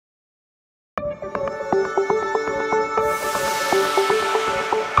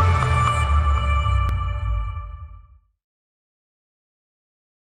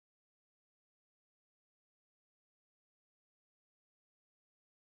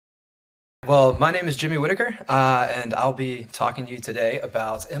Well, my name is Jimmy Whitaker, and I'll be talking to you today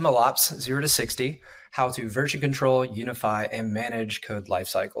about MLOps 0 to 60, how to version control, unify, and manage code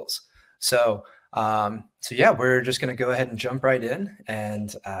lifecycles. So yeah, we're just going to go ahead and jump right in,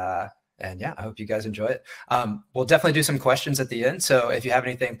 and yeah, I hope you guys enjoy it. We'll definitely do some questions at the end, so if you have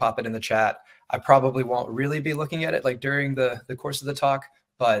anything, pop it in the chat. I probably won't really be looking at it like during the course of the talk,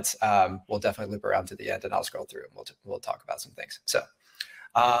 but we'll definitely loop around to the end, and I'll scroll through, and we'll talk about some things.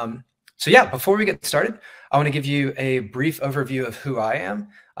 So yeah, before we get started, I want to give you a brief overview of who I am,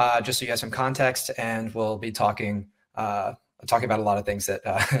 just so you have some context, and we'll be talking about a lot of things that,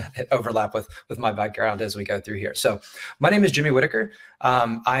 that overlap with my background as we go through here. So my name is Jimmy Whitaker.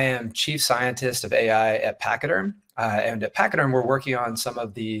 I am Chief Scientist of AI at Pachyderm, and at Pachyderm, we're working on some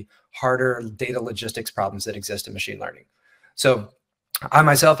of the harder data logistics problems that exist in machine learning. So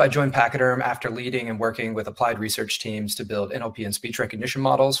I joined Pachyderm after leading and working with applied research teams to build NLP and speech recognition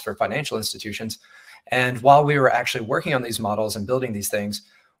models for financial institutions. And while we were actually working on these models and building these things,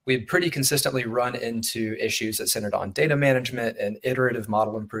 we'd pretty consistently run into issues that centered on data management and iterative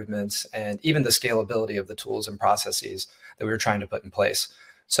model improvements, and even the scalability of the tools and processes that we were trying to put in place.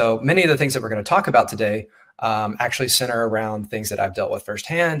 So many of the things that we're going to talk about today actually center around things that I've dealt with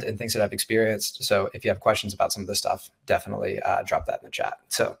firsthand and things that I've experienced. So if you have questions about some of this stuff, definitely drop that in the chat.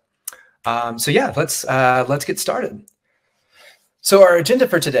 So yeah, let's get started. So our agenda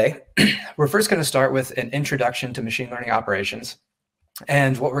for today, we're first going to start with an introduction to machine learning operations.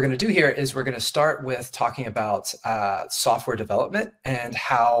 And what we're going to do here is we're going to start with talking about software development and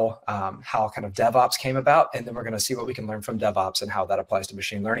how kind of DevOps came about. And then we're going to see what we can learn from DevOps and how that applies to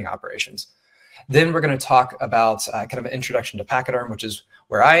machine learning operations. Then we're going to talk about kind of an introduction to Pachyderm, which is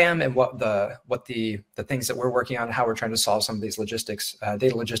where I am, and what the things that we're working on, and how we're trying to solve some of these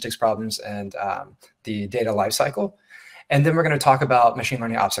data logistics problems, and the data lifecycle. And then we're going to talk about machine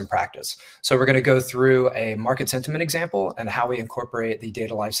learning ops in practice. So we're going to go through a market sentiment example and how we incorporate the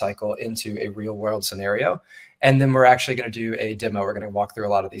data lifecycle into a real world scenario. And then we're actually going to do a demo. We're going to walk through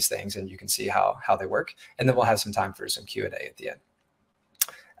a lot of these things, and you can see how they work. And then we'll have some time for some Q&A at the end.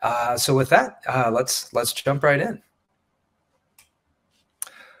 So with that, let's jump right in.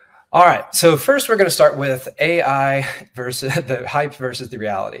 All right, so first we're going to start with AI versus the hype versus the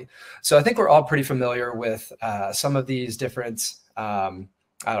reality. So I think we're all pretty familiar with some of these different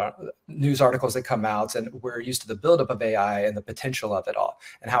news articles that come out, and we're used to the buildup of AI and the potential of it all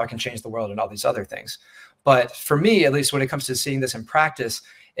and how it can change the world and all these other things. But for me, at least when it comes to seeing this in practice,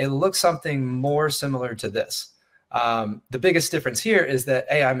 it looks something more similar to this. The biggest difference here is that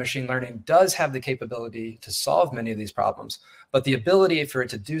AI machine learning does have the capability to solve many of these problems, but the ability for it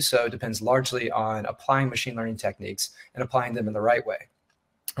to do so depends largely on applying machine learning techniques and applying them in the right way.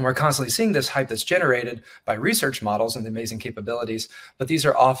 And we're constantly seeing this hype that's generated by research models and the amazing capabilities, but these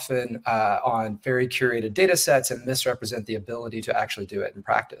are often on very curated data sets and misrepresent the ability to actually do it in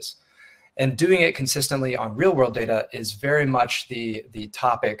practice. And doing it consistently on real world data is very much the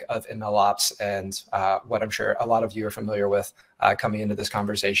topic of MLOps, and what I'm sure a lot of you are familiar with coming into this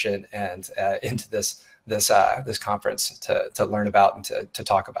conversation and into this conference to learn about and to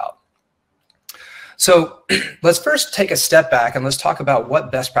talk about. So let's first take a step back and let's talk about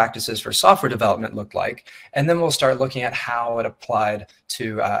what best practices for software development look like, and then we'll start looking at how it applied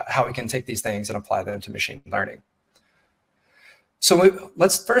to how we can take these things and apply them to machine learning. So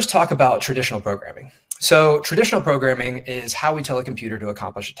let's first talk about traditional programming. So traditional programming is how we tell a computer to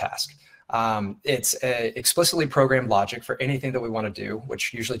accomplish a task. It's explicitly programmed logic for anything that we want to do,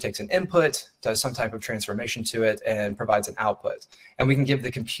 which usually takes an input, does some type of transformation to it, and provides an output. And we can give the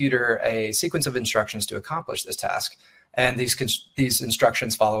computer a sequence of instructions to accomplish this task. And these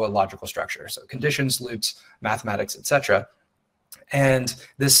instructions follow a logical structure. So conditions, loops, mathematics, etc. And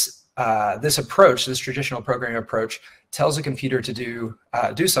this approach, this traditional programming approach, tells a computer to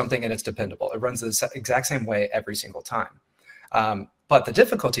do something, and it's dependable. It runs the exact same way every single time. But the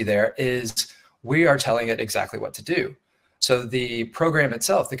difficulty there is we are telling it exactly what to do. So the program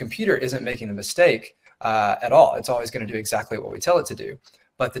itself, the computer, isn't making a mistake at all. It's always going to do exactly what we tell it to do.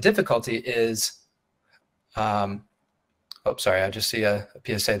 But the difficulty is, oh, sorry, I just see a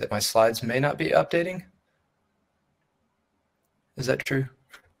PSA that my slides may not be updating. Is that true?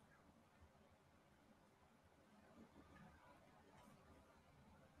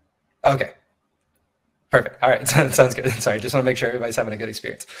 Okay, perfect. All right, sounds good. Sorry, just want to make sure everybody's having a good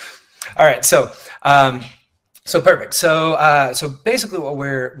experience. All right, so perfect. So basically, what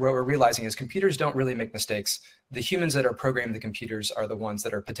we're realizing is computers don't really make mistakes. The humans that are programming the computers are the ones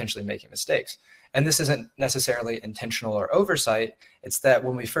that are potentially making mistakes. And this isn't necessarily intentional or oversight. It's that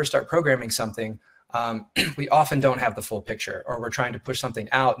when we first start programming something, we often don't have the full picture, or we're trying to push something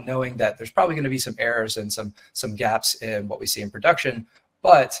out knowing that there's probably going to be some errors and some gaps in what we see in production,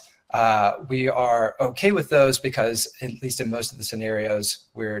 but we are okay with those because, at least in most of the scenarios,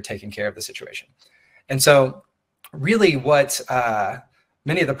 we're taking care of the situation. And so really what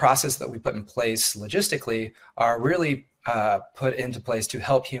many of the processes that we put in place logistically are really put into place to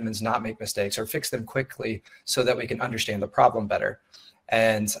help humans not make mistakes or fix them quickly so that we can understand the problem better.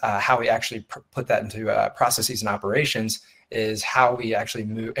 And how we actually put that into processes and operations is how we actually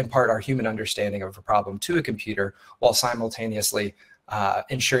impart our human understanding of a problem to a computer while simultaneously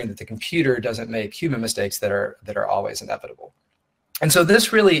ensuring that the computer doesn't make human mistakes that are always inevitable. And so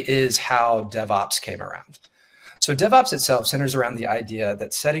this really is how DevOps came around. So DevOps itself centers around the idea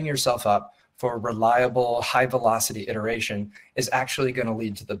that setting yourself up for reliable, high-velocity iteration is actually going to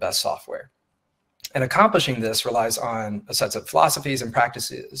lead to the best software. And accomplishing this relies on a set of philosophies and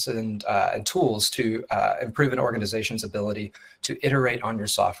practices and tools to improve an organization's ability to iterate on your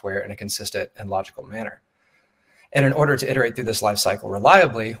software in a consistent and logical manner. And in order to iterate through this life cycle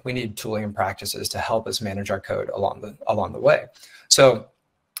reliably, we need tooling and practices to help us manage our code along the way. So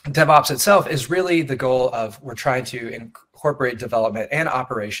DevOps itself is really the goal of we're trying to incorporate development and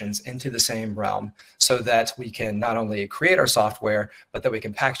operations into the same realm so that we can not only create our software, but that we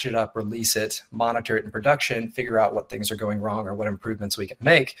can package it up, release it, monitor it in production, figure out what things are going wrong or what improvements we can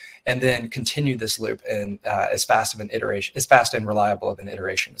make, and then continue this loop in as fast and reliable of an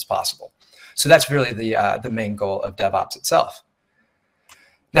iteration as possible. So that's really the main goal of DevOps itself.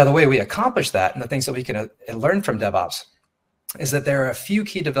 Now, the way we accomplish that and the things that we can learn from DevOps is that there are a few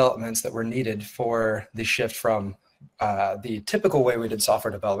key developments that were needed for the shift from the typical way we did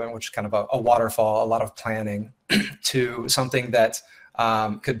software development, which is kind of a waterfall, a lot of planning, to something that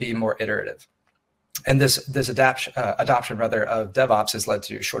could be more iterative. And this adoption of DevOps has led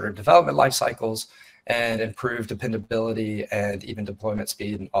to shorter development life cycles and improved dependability and even deployment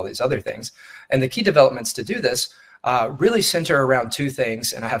speed and all these other things. And the key developments to do this really center around two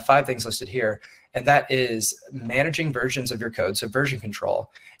things, and I have 5 things listed here, and that is managing versions of your code, so version control,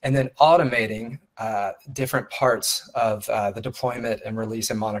 and then automating different parts of the deployment and release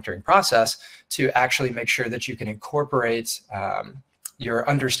and monitoring process to actually make sure that you can incorporate your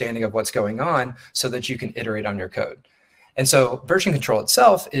understanding of what's going on so that you can iterate on your code. And so version control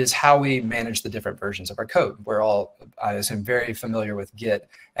itself is how we manage the different versions of our code. We're all, I assume, very familiar with Git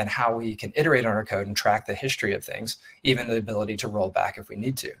and how we can iterate on our code and track the history of things, even the ability to roll back if we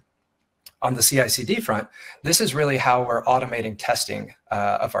need to. On the CI/CD front, this is really how we're automating testing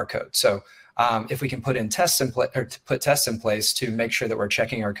of our code. So if we can put in tests in place to make sure that we're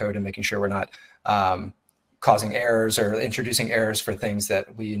checking our code and making sure we're not causing errors or introducing errors for things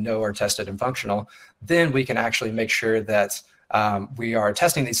that we know are tested and functional, then we can actually make sure that we are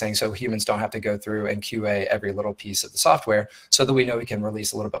testing these things so humans don't have to go through and QA every little piece of the software, so that we know we can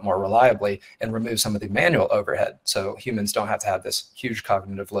release a little bit more reliably and remove some of the manual overhead so humans don't have to have this huge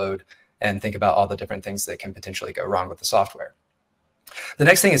cognitive load and think about all the different things that can potentially go wrong with the software. The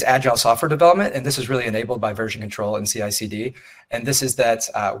next thing is agile software development, and this is really enabled by version control and CI/CD. And this is that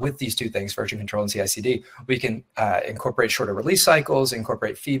with these two things, version control and CI/CD, we can incorporate shorter release cycles,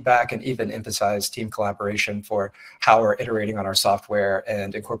 incorporate feedback, and even emphasize team collaboration for how we're iterating on our software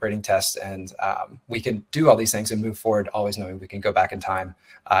and incorporating tests. And we can do all these things and move forward, always knowing we can go back in time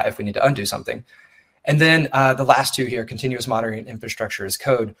if we need to undo something. And then the last two here, continuous monitoring infrastructure as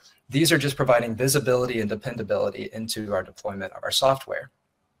code. These are just providing visibility and dependability into our deployment of our software.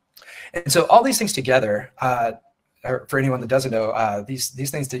 And so all these things together, or for anyone that doesn't know, these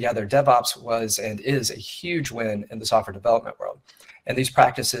things together, DevOps was and is a huge win in the software development world. And these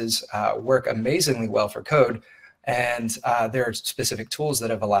practices work amazingly well for code. And there are specific tools that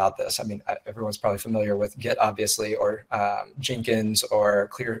have allowed this. I mean, everyone's probably familiar with Git, obviously, or Jenkins, or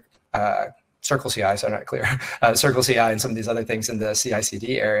Circle CI, so not clear, Circle CI and some of these other things in the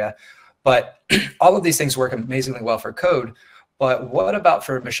CI/CD area. But all of these things work amazingly well for code. But what about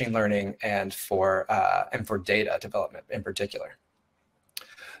for machine learning and for data development in particular?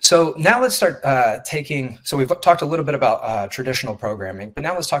 So now let's start so we've talked a little bit about traditional programming, but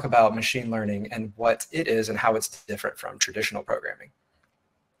now let's talk about machine learning and what it is and how it's different from traditional programming.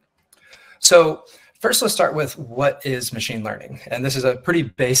 So first, let's start with what is machine learning. And this is a pretty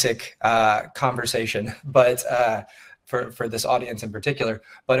basic conversation, but for this audience in particular.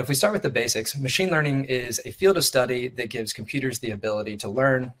 But if we start with the basics, machine learning is a field of study that gives computers the ability to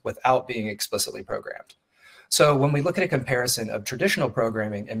learn without being explicitly programmed. So when we look at a comparison of traditional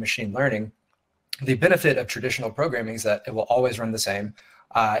programming and machine learning, the benefit of traditional programming is that it will always run the same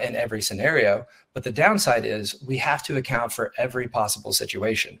in every scenario. But the downside is we have to account for every possible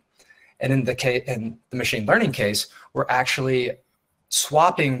situation. And in the machine learning case, we're actually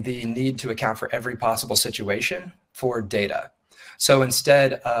swapping the need to account for every possible situation for data. So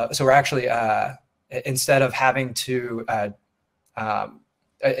instead, we're actually instead of having to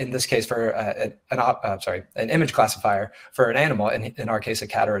in this case for an image classifier for an animal, in our case a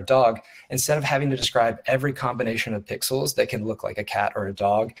cat or a dog, instead of having to describe every combination of pixels that can look like a cat or a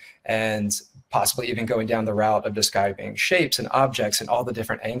dog, and possibly even going down the route of describing shapes and objects and all the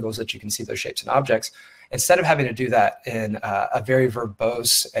different angles that you can see those shapes and objects, instead of having to do that in a very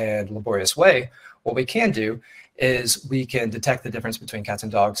verbose and laborious way, what we can do is we can detect the difference between cats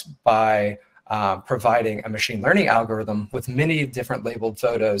and dogs by providing a machine learning algorithm with many different labeled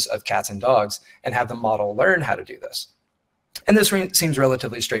photos of cats and dogs and have the model learn how to do this. And this seems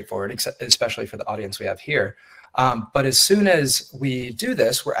relatively straightforward, especially for the audience we have here. But as soon as we do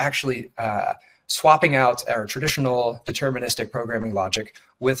this, we're actually swapping out our traditional deterministic programming logic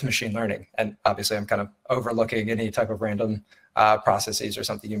with machine learning. And obviously, I'm kind of overlooking any type of random processes or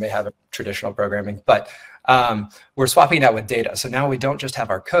something you may have in traditional programming, but we're swapping it out with data. So now we don't just have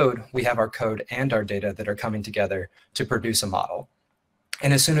our code, we have our code and our data that are coming together to produce a model.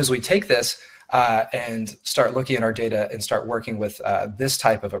 And as soon as we take this and start looking at our data and start working with this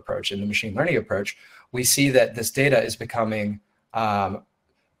type of approach, in the machine learning approach, we see that this data is becoming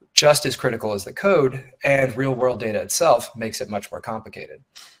just as critical as the code, and real world data itself makes it much more complicated.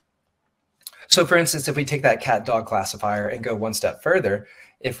 So for instance, if we take that cat dog classifier and go one step further,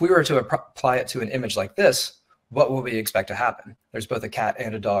 if we were to apply it to an image like this, what will we expect to happen? There's both a cat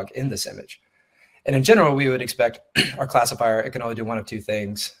and a dog in this image. And in general, we would expect our classifier, it can only do one of two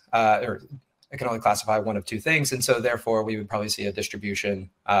things, or it can only classify one of two things. And so therefore, we would probably see a distribution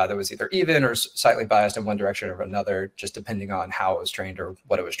that was either even or slightly biased in one direction or another, just depending on how it was trained or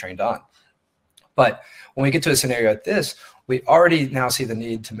what it was trained on. But when we get to a scenario like this, we already now see the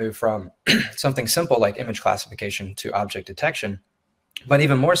need to move from something simple like image classification to object detection. But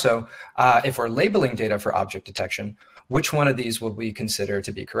even more so, if we're labeling data for object detection, which one of these would we consider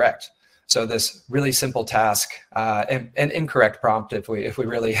to be correct? So this really simple task and incorrect prompt, if we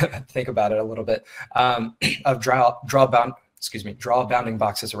really think about it a little bit, of draw bounding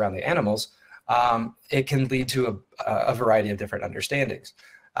boxes around the animals, it can lead to a variety of different understandings.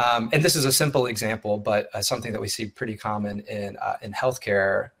 And this is a simple example, but something that we see pretty common in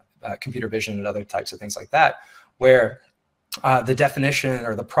healthcare, computer vision, and other types of things like that, where the definition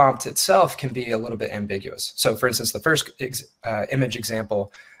or the prompt itself can be a little bit ambiguous. So for instance, the first image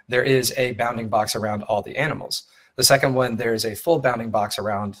example, there is a bounding box around all the animals. The second one, there is a full bounding box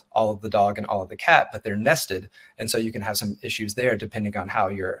around all of the dog and all of the cat, but they're nested. And so you can have some issues there depending on how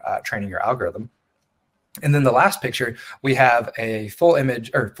you're training your algorithm. And then the last picture, we have a full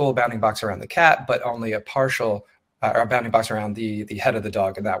image or full bounding box around the cat, but only a partial or bounding box around the head of the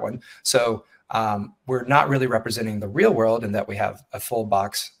dog in that one. So we're not really representing the real world in that we have a full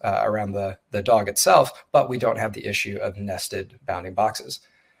box around the dog itself, but we don't have the issue of nested bounding boxes.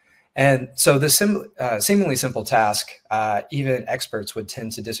 And so this seemingly simple task, even experts would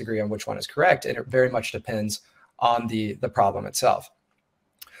tend to disagree on which one is correct, and it very much depends on the problem itself.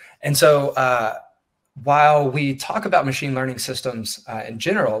 And so while we talk about machine learning systems in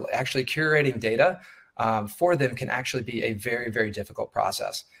general, actually curating data for them can actually be a very, very difficult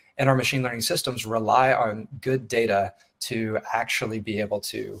process. And our machine learning systems rely on good data to actually be able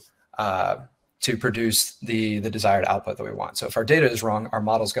to produce the desired output that we want. So if our data is wrong, our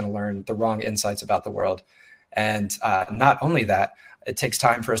model is going to learn the wrong insights about the world. And not only that, it takes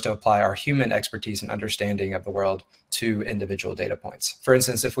time for us to apply our human expertise and understanding of the world to individual data points. For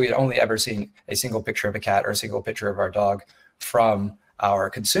instance, if we had only ever seen a single picture of a cat or a single picture of our dog from our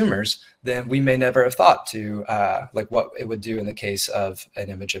consumers, then we may never have thought to like what it would do in the case of an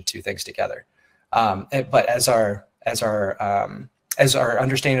image of two things together. But as our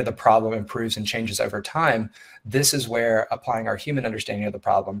understanding of the problem improves and changes over time, this is where applying our human understanding of the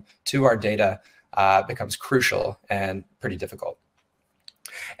problem to our data becomes crucial and pretty difficult.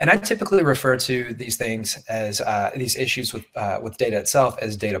 And I typically refer to these things as these issues with data itself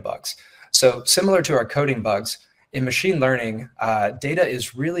as data bugs. So similar to our coding bugs, in machine learning, data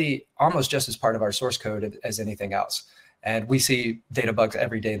is really almost just as part of our source code as anything else. And we see data bugs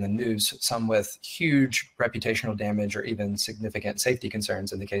every day in the news, some with huge reputational damage or even significant safety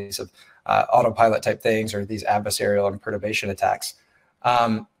concerns in the case of autopilot type things or these adversarial and perturbation attacks.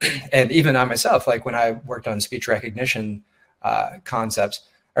 And even I myself, like when I worked on speech recognition concepts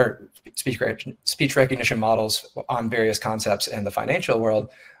or speech recognition models on various concepts in the financial world,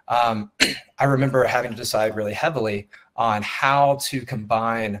 I remember having to decide really heavily on how to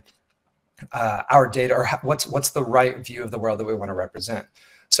combine our data, or what's the right view of the world that we want to represent.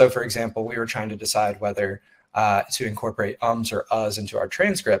 So for example, we were trying to decide whether to incorporate ums or uhs into our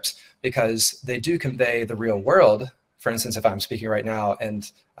transcripts because they do convey the real world. For instance, if I'm speaking right now and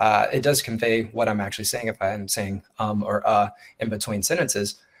it does convey what I'm actually saying if I'm saying or in between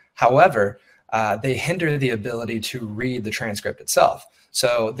sentences. However, they hinder the ability to read the transcript itself.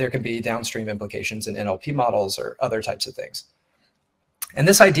 So there can be downstream implications in NLP models or other types of things. And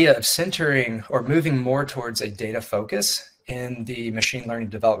this idea of centering or moving more towards a data focus in the machine learning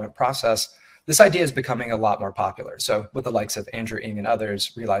development process, this idea is becoming a lot more popular. So with the likes of Andrew Ng and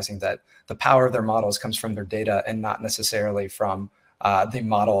others realizing that the power of their models comes from their data and not necessarily from the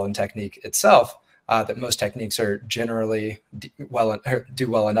model and technique itself, that most techniques are generally do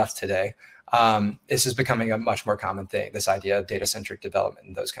well enough today. This is becoming a much more common thing, this idea of data-centric development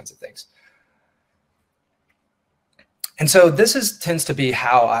and those kinds of things. And so this tends to be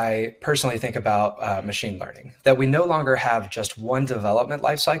how I personally think about machine learning, that we no longer have just one development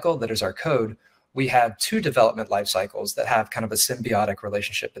lifecycle that is our code. We have two development lifecycles that have kind of a symbiotic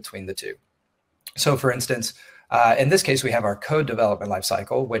relationship between the two. So for instance, in this case, we have our code development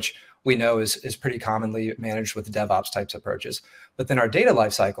lifecycle, which we know is pretty commonly managed with DevOps types approaches. But then our data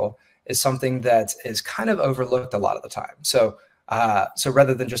lifecycle is something that is kind of overlooked a lot of the time. So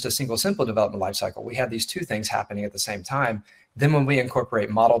rather than just a single simple development lifecycle, we have these two things happening at the same time. Then when we incorporate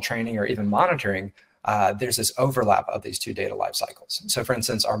model training or even monitoring, there's this overlap of these two data lifecycles. So for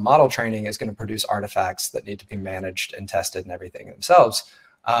instance, our model training is going to produce artifacts that need to be managed and tested and everything themselves.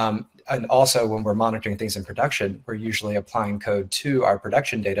 And also when we're monitoring things in production, we're usually applying code to our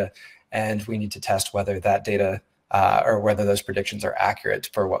production data, and we need to test whether that data or whether those predictions are accurate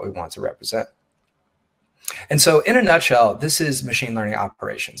for what we want to represent. And so in a nutshell, this is machine learning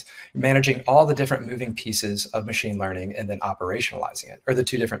operations, managing all the different moving pieces of machine learning and then operationalizing it, or the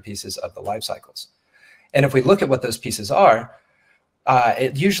two different pieces of the life cycles. And if we look at what those pieces are,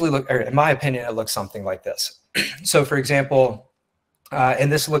 it usually or in my opinion, it looks something like this. So for example,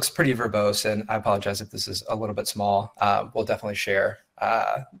 and this looks pretty verbose, and I apologize if this is a little bit small. We'll definitely share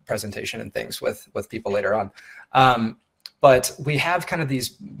presentation and things with people later on. But we have kind of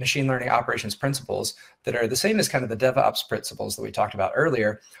these machine learning operations principles that are the same as kind of the DevOps principles that we talked about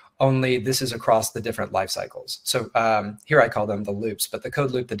earlier, only this is across the different life cycles. So here I call them the loops, but the code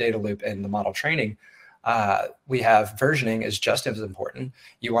loop, the data loop, and the model training, we have versioning is just as important.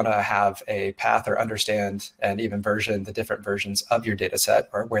 You want to have a path or understand and even version the different versions of your data set,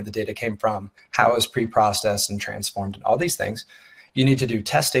 or where the data came from, how it was pre-processed and transformed, and all these things. You need to do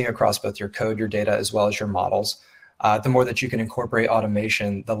testing across both your code, your data, as well as your models. The more that you can incorporate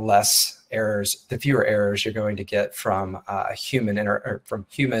automation, the less errors, the fewer errors you're going to get from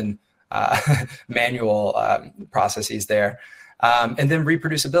human manual processes there. And then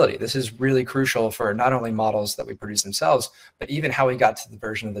reproducibility. This is really crucial for not only models that we produce themselves, but even how we got to the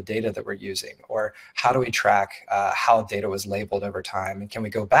version of the data that we're using, or how do we track how data was labeled over time, and can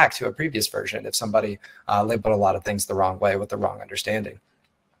we go back to a previous version if somebody labeled a lot of things the wrong way with the wrong understanding.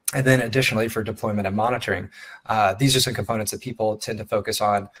 And then additionally, for deployment and monitoring, these are some components that people tend to focus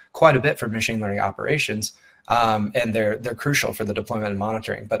on quite a bit for machine learning operations, and they're crucial for the deployment and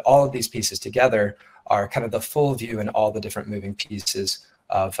monitoring. But all of these pieces together are kind of the full view and all the different moving pieces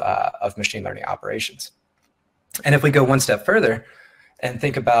of machine learning operations. And if we go one step further and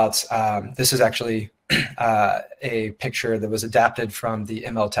think about, this is actually a picture that was adapted from the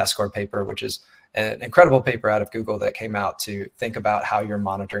ML test score paper, which is an incredible paper out of Google that came out to think about how you're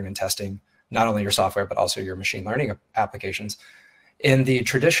monitoring and testing not only your software, but also your machine learning applications. In the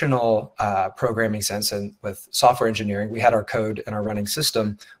traditional programming sense and with software engineering, we had our code and our running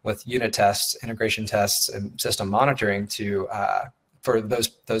system with unit tests, integration tests, and system monitoring for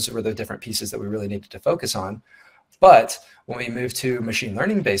those were the different pieces that we really needed to focus on. But when we move to machine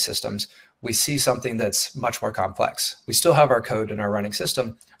learning based systems, we see something that's much more complex. We still have our code and our running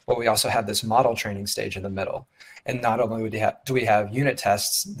system, but we also have this model training stage in the middle. And not only do we have unit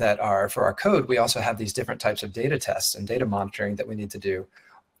tests that are for our code, we also have these different types of data tests and data monitoring that we need to do,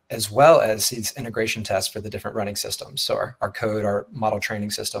 as well as these integration tests for the different running systems. So our code, our model training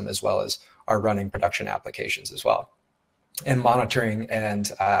system, as well as our running production applications as well. And monitoring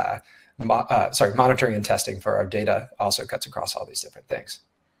and monitoring and testing for our data also cuts across all these different things.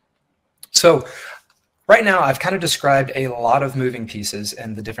 So right now, I've kind of described a lot of moving pieces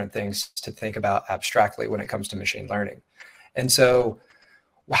and the different things to think about abstractly when it comes to machine learning. And so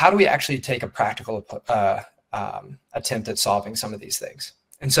how do we actually take a practical attempt at solving some of these things?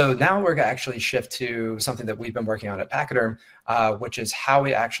 And so now we're going to actually shift to something that we've been working on at Pachyderm, which is how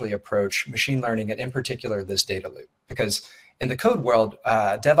we actually approach machine learning, and in particular, this data loop. Because in the code world,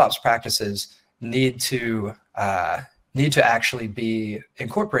 DevOps practices need to need to actually be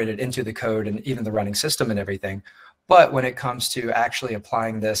incorporated into the code and even the running system and everything. But when it comes to actually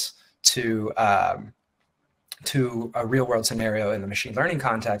applying this to a real world scenario in the machine learning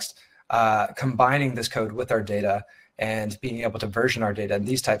context, combining this code with our data and being able to version our data and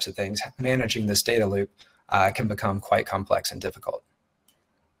these types of things, managing this data loop can become quite complex and difficult.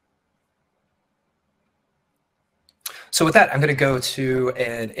 So with that, I'm going to go to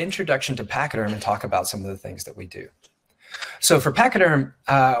an introduction to Pachyderm and talk about some of the things that we do. So for Pachyderm,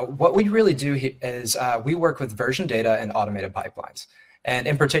 what we really do is we work with version data and automated pipelines. And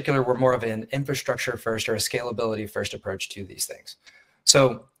in particular, we're more of an infrastructure first or a scalability first approach to these things.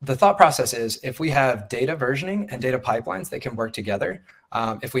 So the thought process is if we have data versioning and data pipelines that can work together,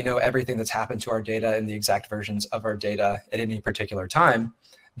 if we know everything that's happened to our data and the exact versions of our data at any particular time,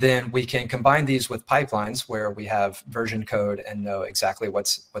 then we can combine these with pipelines where we have version code and know exactly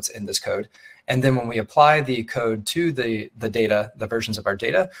what's in this code. And then when we apply the code to the data, the versions of our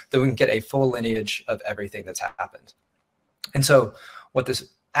data, then we can get a full lineage of everything that's happened. And so what this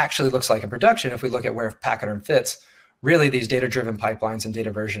actually looks like in production, if we look at where Pachyderm fits, really these data-driven pipelines and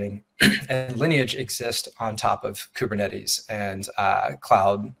data versioning and lineage exist on top of Kubernetes and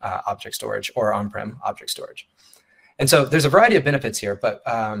cloud object storage or on-prem object storage. And so there's a variety of benefits here, but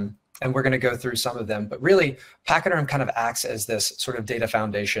and we're going to go through some of them. But really, Pachyderm kind of acts as this sort of data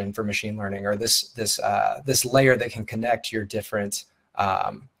foundation for machine learning, or this layer that can connect your different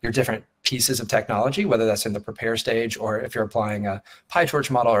pieces of technology, whether that's in the prepare stage, or if you're applying a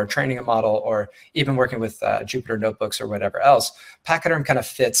PyTorch model or training a model, or even working with Jupyter notebooks or whatever else. Pachyderm kind of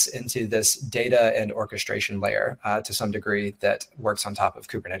fits into this data and orchestration layer to some degree that works on top of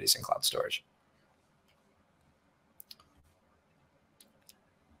Kubernetes and cloud storage.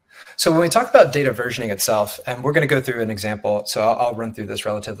 So when we talk about data versioning itself, and we're going to go through an example, so I'll run through this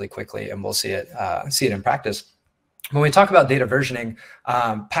relatively quickly, and we'll see it in practice. When we talk about data versioning,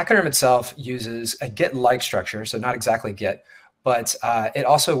 Pachyderm itself uses a Git-like structure, so not exactly Git, but it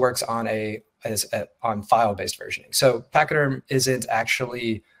also works on on file-based versioning. So Pachyderm isn't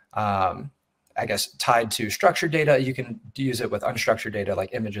actually, I guess, tied to structured data. You can use it with unstructured data like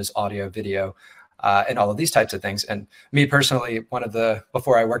images, audio, video, and all of these types of things. And me personally,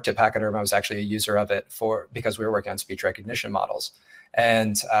 before I worked at Pachyderm, I was actually a user of it because we were working on speech recognition models.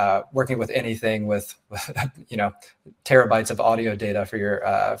 And working with anything with terabytes of audio data for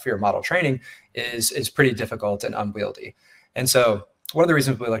your model training is pretty difficult and unwieldy. And so one of the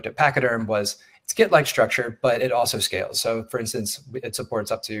reasons we looked at Pachyderm was it's Git-like structure, but it also scales. So for instance, it supports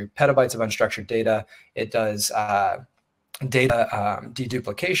up to petabytes of unstructured data. It does data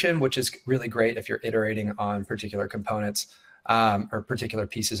deduplication, which is really great if you're iterating on particular components or particular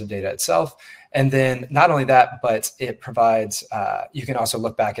pieces of data itself. And then not only that, but it provides, you can also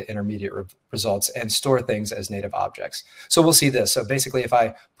look back at intermediate results and store things as native objects. So we'll see this. So basically, if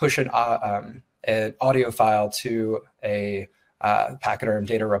I push an audio file to a Pachyderm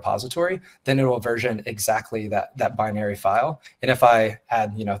data repository, then it will version exactly that binary file. And if I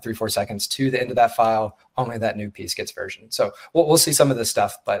add 3-4 seconds to the end of that file, only that new piece gets versioned. So we'll see some of this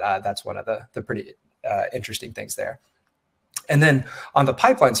stuff, but that's one of the pretty interesting things there. And then on the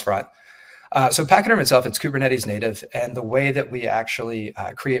pipelines front, so Pachyderm itself, it's Kubernetes native, and the way that we actually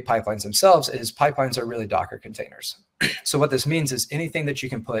create pipelines themselves is pipelines are really Docker containers. So what this means is anything that you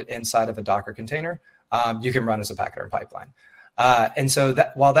can put inside of a Docker container, you can run as a Pachyderm pipeline. And so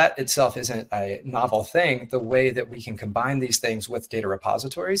while that itself isn't a novel thing, the way that we can combine these things with data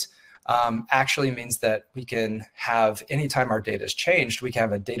repositories actually means that we can have, anytime our data is changed, we can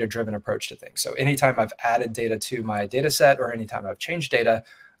have a data-driven approach to things. So anytime I've added data to my data set or anytime I've changed data,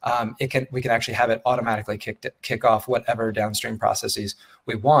 we can actually have it automatically kick off whatever downstream processes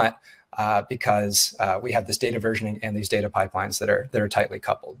we want because we have this data versioning and these data pipelines that are tightly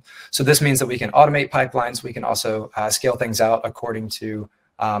coupled. So this means that we can automate pipelines. We can also scale things out according to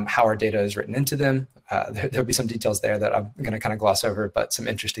how our data is written into them. There'll be some details there that I'm going to kind of gloss over, but some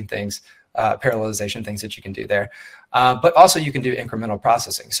interesting things, parallelization things that you can do there. But also you can do incremental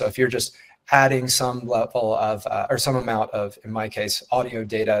processing. So if you're just adding some level of, or some amount of, in my case, audio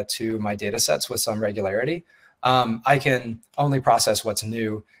data to my data sets with some regularity, I can only process what's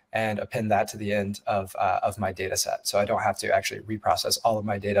new and append that to the end of my data set. So I don't have to actually reprocess all of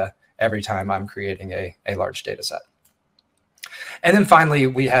my data every time I'm creating a large data set. And then finally,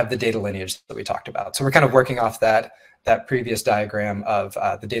 we have the data lineage that we talked about. So we're kind of working off that previous diagram of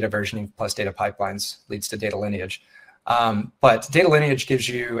the data versioning plus data pipelines leads to data lineage. But data lineage gives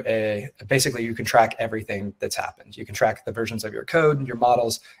you basically you can track everything that's happened. You can track the versions of your code, your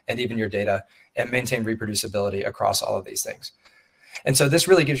models, and even your data, and maintain reproducibility across all of these things. And so this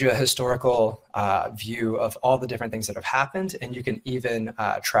really gives you a historical view of all the different things that have happened. And you can even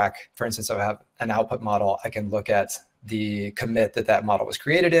track, for instance, I have an output model. I can look at the commit that model was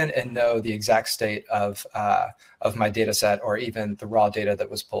created in and know the exact state of my data set, or even the raw data that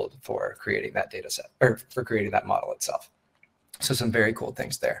was pulled for creating that data set, or for creating that model itself. So some very cool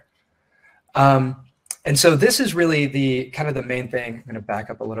things there. And so this is really the kind of the main thing. I'm going to back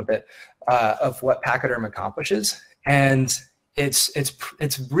up a little bit of what Pachyderm accomplishes. And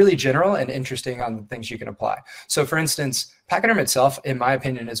it's really general and interesting on the things you can apply. So for instance, Pachyderm itself, in my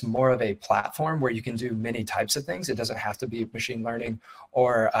opinion, is more of a platform where you can do many types of things. It doesn't have to be machine learning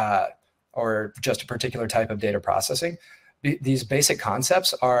or just a particular type of data processing. These basic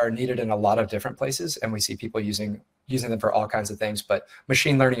concepts are needed in a lot of different places, and we see people using them for all kinds of things. But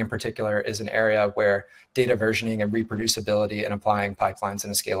machine learning in particular is an area where data versioning and reproducibility and applying pipelines in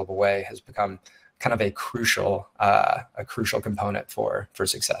a scalable way has become kind of a crucial component for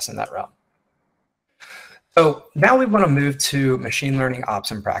success in that realm. So now we want to move to machine learning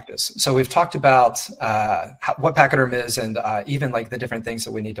ops in practice. So we've talked about what Pachyderm is, and even like the different things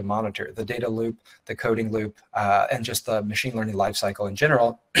that we need to monitor: the data loop, the coding loop, and just the machine learning lifecycle in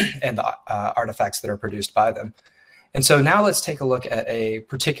general, and the artifacts that are produced by them. And so now let's take a look at a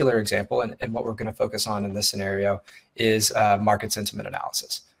particular example, and what we're going to focus on in this scenario is market sentiment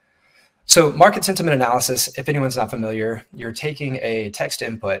analysis. So market sentiment analysis, if anyone's not familiar, you're taking a text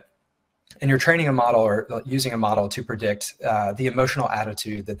input and you're training a model or using a model to predict the emotional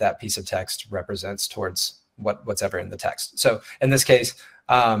attitude that piece of text represents towards what's ever in the text. So in this case,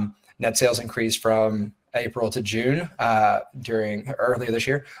 net sales increased from April to June earlier this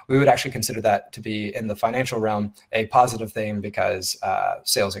year. We would actually consider that to be, in the financial realm, a positive thing, because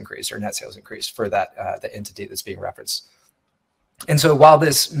sales increased, or net sales increased, for that the entity that's being referenced. And so while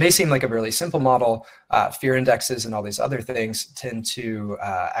this may seem like a really simple model, fear indexes and all these other things tend to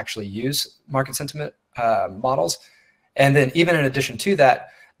actually use market sentiment models. And then even in addition to that,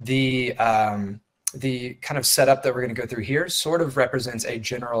 the kind of setup that we're going to go through here sort of represents a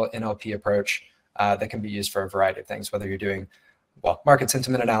general NLP approach that can be used for a variety of things, whether you're doing, well, market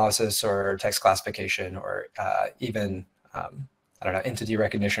sentiment analysis or text classification, or even, I don't know, entity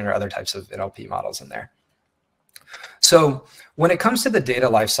recognition or other types of NLP models in there. So when it comes to the data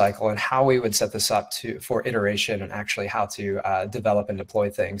lifecycle and how we would set this up for iteration, and actually how to develop and deploy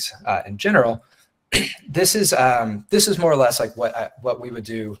things in general, this is more or less like what we would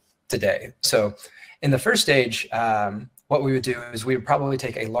do today. So in the first stage, what we would do is we would probably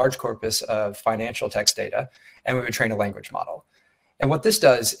take a large corpus of financial text data, and we would train a language model. And what this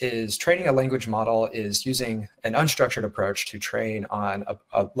does is, training a language model is using an unstructured approach to train on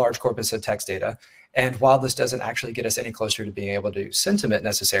a large corpus of text data. And while this doesn't actually get us any closer to being able to do sentiment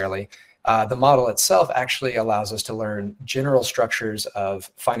necessarily, the model itself actually allows us to learn general structures of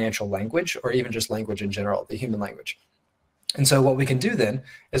financial language, or even just language in general, the human language. And so what we can do then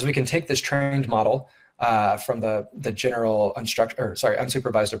is we can take this trained model from the general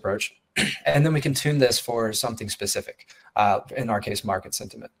unsupervised approach, and then we can tune this for something specific, in our case, market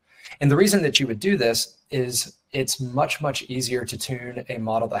sentiment. And the reason that you would do this is it's much, much easier to tune a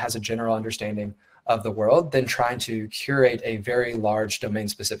model that has a general understanding of the world than trying to curate a very large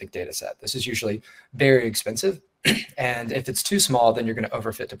domain-specific data set. This is usually very expensive, and if it's too small, then you're going to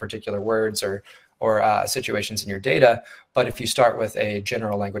overfit to particular words or situations in your data. But if you start with a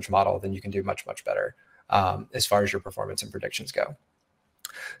general language model, then you can do much, much better as far as your performance and predictions go.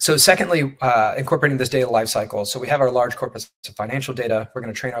 So secondly, incorporating this data lifecycle. So we have our large corpus of financial data. We're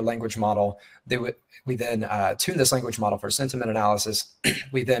going to train our language model. We then tune this language model for sentiment analysis.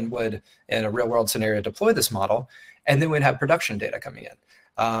 We then would, in a real world scenario, deploy this model, and then we'd have production data coming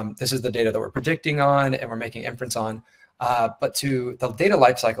in. This is the data that we're predicting on and we're making inference on. But the data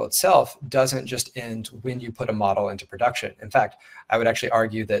lifecycle itself doesn't just end when you put a model into production. In fact, I would actually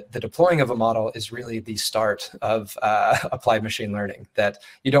argue that the deploying of a model is really the start of applied machine learning, that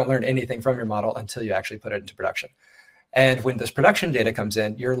you don't learn anything from your model until you actually put it into production. And when this production data comes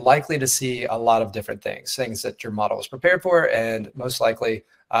in, you're likely to see a lot of different things that your model was prepared for, and most likely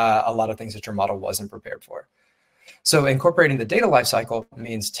a lot of things that your model wasn't prepared for. So incorporating the data lifecycle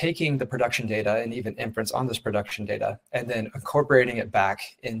means taking the production data and even inference on this production data, and then incorporating it back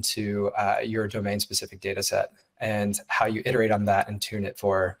into your domain-specific data set, and how you iterate on that and tune it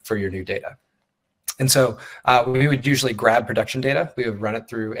for your new data. And so we would usually grab production data. We would run it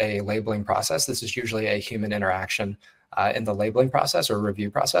through a labeling process. This is usually a human interaction in the labeling process or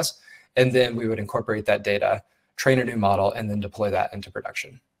review process. And then we would incorporate that data, train a new model, and then deploy that into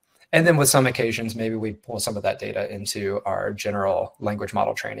production. And then with some occasions, maybe we pull some of that data into our general language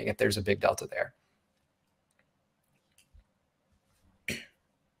model training if there's a big delta there.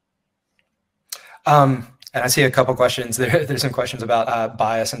 And I see a couple questions. There's some questions about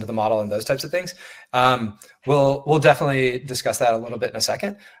bias into the model and those types of things. We'll definitely discuss that a little bit in a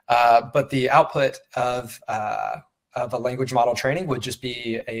second. But the output of a language model training would just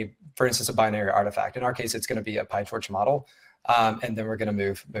be for instance, a binary artifact. In our case, it's going to be a PyTorch model, and then we're going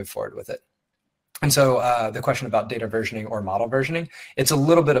to move forward with it. And so the question about data versioning or model versioning, it's a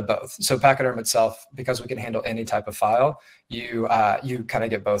little bit of both. So Pachyderm itself, because we can handle any type of file, you kind of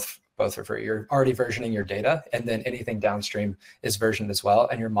get both for free. You're already versioning your data, and then anything downstream is versioned as well,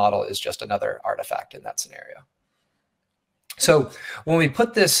 and your model is just another artifact in that scenario. So when we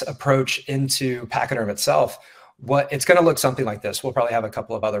put this approach into Pachyderm itself, it's going to look something like this. We'll probably have a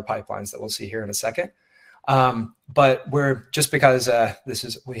couple of other pipelines that we'll see here in a second. But just because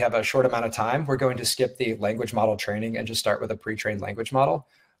we have a short amount of time, we're going to skip the language model training and just start with a pre-trained language model.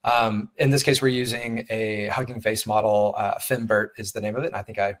 In this case, we're using a Hugging Face model. FimBert is the name of it. And I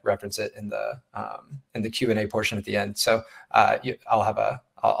think I reference it in the Q&A portion at the end. So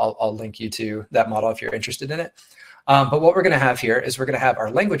I'll link you to that model if you're interested in it. But what we're going to have here is we're going to have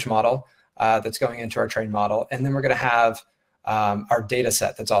our language model that's going into our trained model, and then we're going to have our data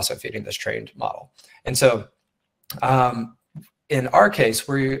set that's also feeding this trained model. And so in our case,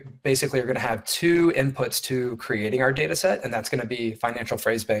 we basically are going to have two inputs to creating our data set, and that's going to be financial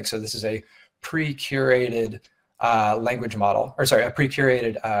phrase bank. So this is a pre-curated language model, or sorry, a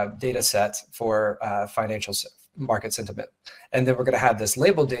pre-curated data set for financial market sentiment. And then we're going to have this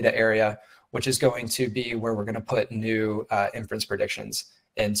labeled data area, which is going to be where we're going to put new inference predictions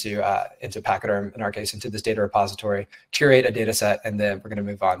into Pachyderm, in our case, into this data repository, curate a data set, and then we're going to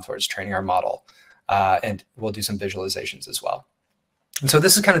move on towards training our model. And we'll do some visualizations as well. And so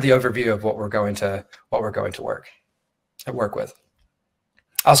this is kind of the overview of what we're going to work with.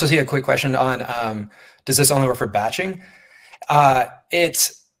 I also see a quick question on does this only work for batching?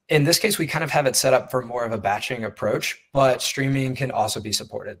 In this case, we kind of have it set up for more of a batching approach, but streaming can also be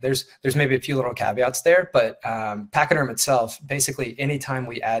supported. There's maybe a few little caveats there, but Pachyderm itself, basically anytime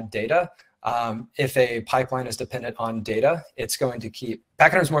we add data, if a pipeline is dependent on data, it's going to keep,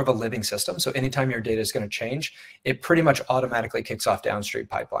 Pachyderm is more of a living system. So anytime your data is going to change, it pretty much automatically kicks off downstream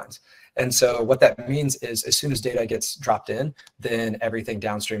pipelines. And so what that means is as soon as data gets dropped in, then everything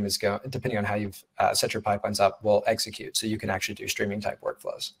downstream is going, depending on how you've set your pipelines up, will execute. So you can actually do streaming type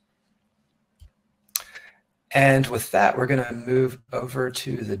workflows. And with that, we're going to move over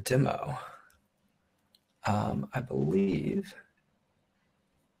to the demo. I believe.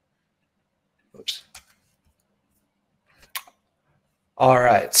 Oops. All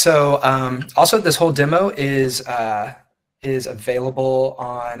right. So also, this whole demo is available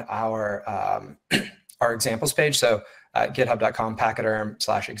on our our examples page. So github.com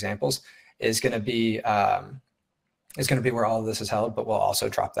pachyderm/examples is going to be where all of this is held. But we'll also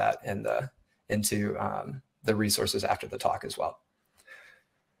drop that into the resources after the talk as well.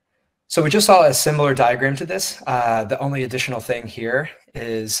 So we just saw a similar diagram to this. The only additional thing here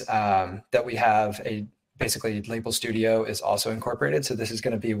is that we have basically Label Studio is also incorporated. So this is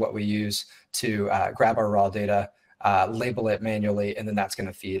going to be what we use to grab our raw data, label it manually, and then that's going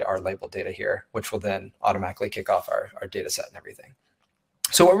to feed our labeled data here, which will then automatically kick off our data set and everything.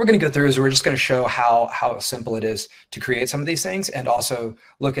 So what we're going to go through is we're just going to show how simple it is to create some of these things, and also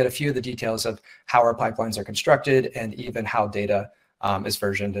look at a few of the details of how our pipelines are constructed and even how data is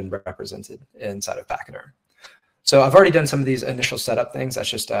versioned and represented inside of Pachyderm. So I've already done some of these initial setup things. That's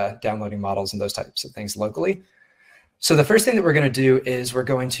just downloading models and those types of things locally. So the first thing that we're going to do is we're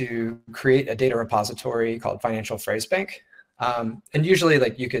going to create a data repository called Financial Phrase Bank. And usually,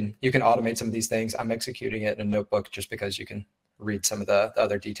 like you can automate some of these things. I'm executing it in a notebook just because you can read some of the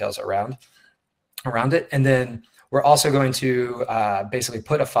other details around it. And then we're also going to basically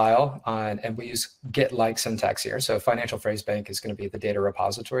put a file on, and we use git-like syntax here. So Financial Phrase Bank is going to be the data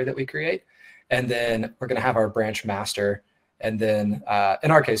repository that we create. And then we're going to have our branch master. And then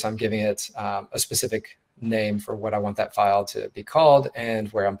in our case, I'm giving it a specific name for what I want that file to be called and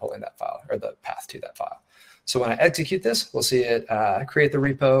where I'm pulling that file, or the path to that file. So when I execute this, we'll see it create the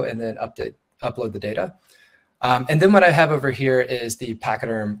repo and then upload the data. And then what I have over here is the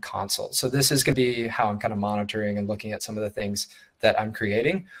Pachyderm console. So this is going to be how I'm kind of monitoring and looking at some of the things that I'm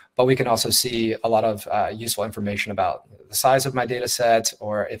creating. But we can also see a lot of useful information about the size of my data set,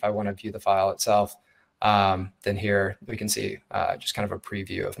 or if I want to view the file itself, then here we can see just kind of a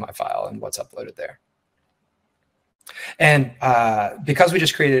preview of my file and what's uploaded there. And because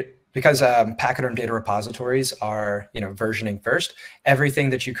Pachyderm data repositories are versioning first, everything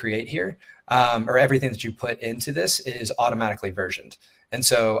that you create here or everything that you put into this is automatically versioned. And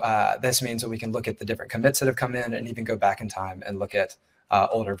so this means that we can look at the different commits that have come in and even go back in time and look at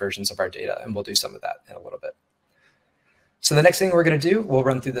older versions of our data, and we'll do some of that in a little bit. So the next thing we're going to do, we'll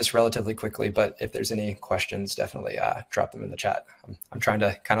run through this relatively quickly, but if there's any questions, definitely drop them in the chat. I'm trying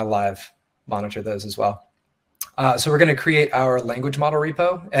to kind of live monitor those as well. So we're going to create our language model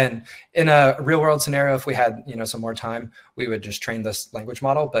repo, and in a real world scenario, if we had some more time, we would just train this language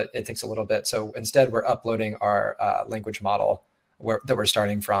model, but it takes a little bit. So instead, we're uploading our language model that we're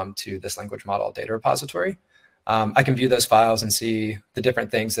starting from to this language model data repository. I can view those files and see the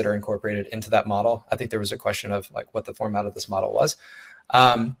different things that are incorporated into that model. I think there was a question of like what the format of this model was.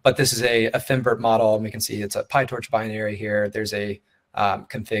 But this is a FIMBERT model, and we can see it's a PyTorch binary here. There's a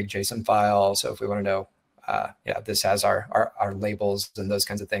config JSON file. So if we want to know, this has our labels and those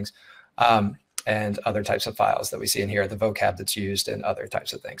kinds of things, and other types of files that we see in here, the vocab that's used and other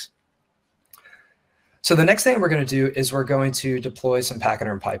types of things. So the next thing we're going to do is we're going to deploy some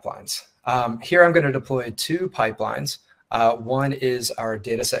Pachyderm pipelines. Here I'm going to deploy two pipelines. One is our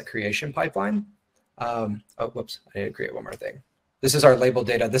dataset creation pipeline. Oh, whoops, I need to create one more thing. This is our labeled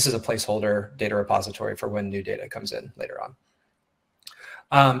data. This is a placeholder data repository for when new data comes in later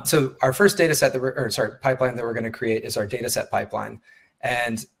on. So our first dataset pipeline that we're going to create is our dataset pipeline.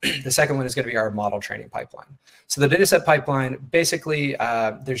 And the second one is going to be our model training pipeline. So the dataset pipeline, basically,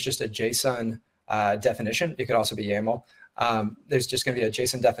 there's just a JSON definition. It could also be YAML. There's just going to be a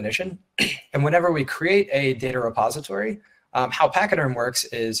JSON definition. And whenever we create a data repository, how Pachyderm works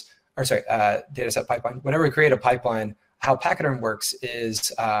is, dataset pipeline. Whenever we create a pipeline, how Pachyderm works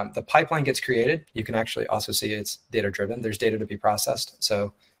is the pipeline gets created. You can actually also see it's data-driven. There's data to be processed.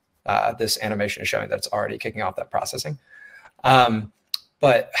 So this animation is showing that it's already kicking off that processing.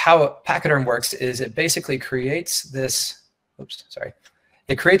 But how Pachyderm works is it basically creates this,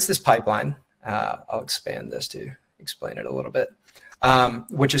 it creates this pipeline. I'll expand this to explain it a little bit,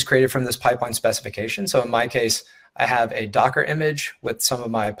 which is created from this pipeline specification. So in my case, I have a Docker image with some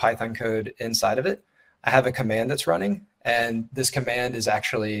of my Python code inside of it. I have a command that's running, and this command is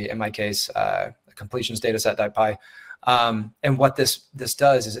actually, in my case, completions dataset.py. And what this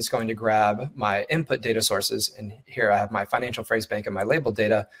does is it's going to grab my input data sources, and here I have my financial phrase bank and my labeled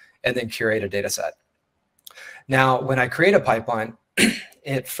data, and then curate a data set. Now, when I create a pipeline,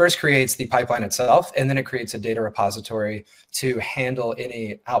 it first creates the pipeline itself, and then it creates a data repository to handle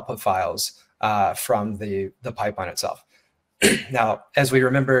any output files from the pipeline itself. Now, as we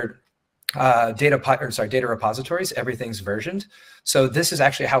remember, data repositories, everything's versioned. So this is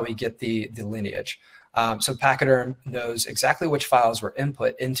actually how we get the lineage. So Pachyderm knows exactly which files were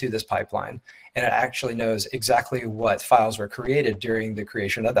input into this pipeline, and it actually knows exactly what files were created during the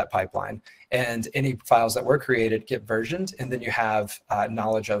creation of that pipeline. And any files that were created get versioned, and then you have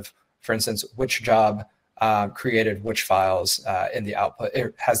knowledge of, for instance, which job created which files in the output.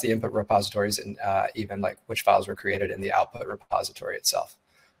 It has the input repositories, and even like which files were created in the output repository itself.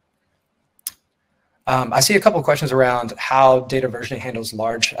 I see a couple of questions around how data versioning handles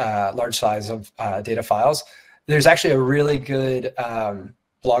large size of data files. There's actually a really good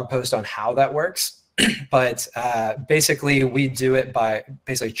blog post on how that works. But basically, we do it by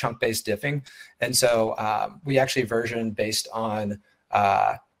basically chunk-based diffing. And so we actually version based on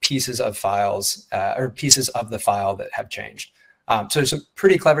pieces of files or pieces of the file that have changed. So there's some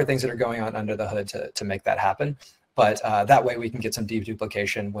pretty clever things that are going on under the hood to make that happen. But that way we can get some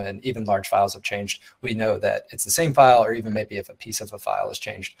deduplication when even large files have changed. We know that it's the same file, or even maybe if a piece of a file has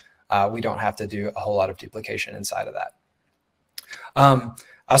changed, we don't have to do a whole lot of duplication inside of that.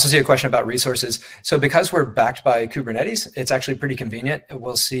 I also see a question about resources. So because we're backed by Kubernetes, it's actually pretty convenient.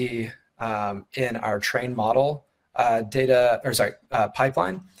 We'll see in our train model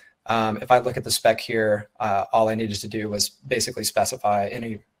pipeline. If I look at the spec here, all I needed to do was basically specify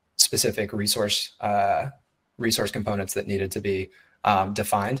any specific resource components that needed to be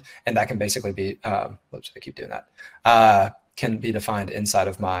defined, and that can basically be, whoops, I keep doing that, can be defined inside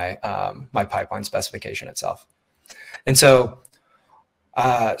of my my pipeline specification itself. And so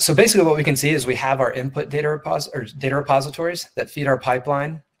basically what we can see is we have our input data repositories that feed our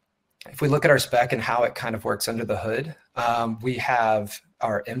pipeline. If we look at our spec and how it kind of works under the hood, we have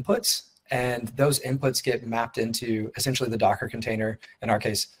our inputs, and those inputs get mapped into essentially the Docker container. In our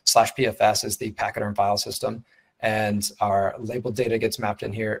case, /pfs is the Pachyderm file system, and our labeled data gets mapped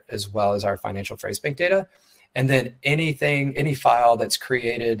in here, as well as our financial phrase bank data. And then any file that's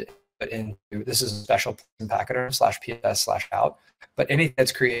created into, this is a special in Pachyderm /pfs/out, but anything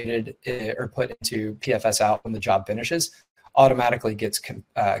that's created or put into PFS out when the job finishes automatically gets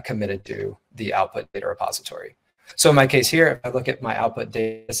committed to the output data repository. So in my case here, if I look at my output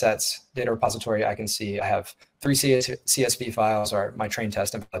data sets data repository, I can see I have 3 CSV files, or my train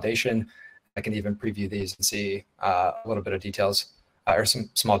test and validation. I can even preview these and see a little bit of details or some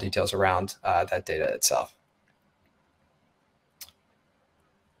small details around that data itself.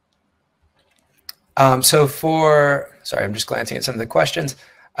 Sorry, I'm just glancing at some of the questions.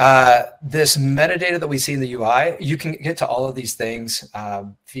 This metadata that we see in the UI, you can get to all of these things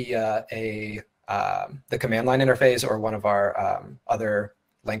via the command line interface or one of our other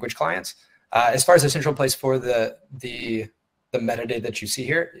language clients. As far as the central place for the metadata that you see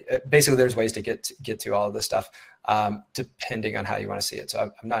here, basically there's ways to get to all of this stuff depending on how you want to see it. So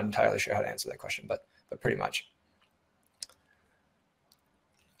I'm not entirely sure how to answer that question, but pretty much.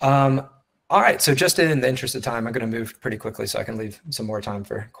 All right, so just in the interest of time, I'm going to move pretty quickly so I can leave some more time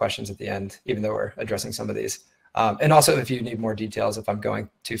for questions at the end, even though we're addressing some of these. And also, if you need more details, if I'm going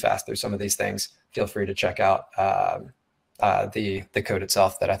too fast through some of these things, feel free to check out the code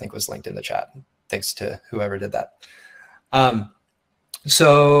itself that I think was linked in the chat. Thanks to whoever did that.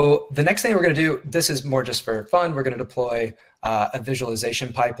 So the next thing we're going to do, this is more just for fun. We're going to deploy a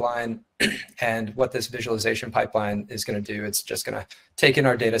visualization pipeline. And what this visualization pipeline is going to do, it's just going to take in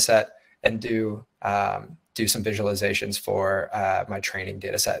our data set and do some visualizations for my training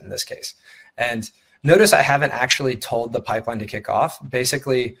data set in this case. And notice I haven't actually told the pipeline to kick off.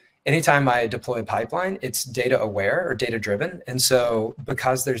 Basically, anytime I deploy a pipeline, it's data aware or data driven. And so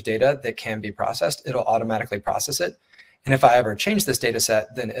because there's data that can be processed, it'll automatically process it. And if I ever change this data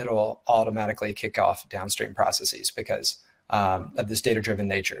set, then it'll automatically kick off downstream processes because of this data-driven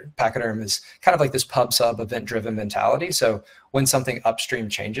nature. Pachyderm is kind of like this pub-sub event-driven mentality. So when something upstream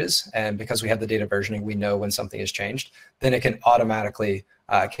changes, and because we have the data versioning, we know when something has changed, then it can automatically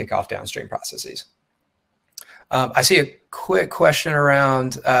kick off downstream processes. I see a quick question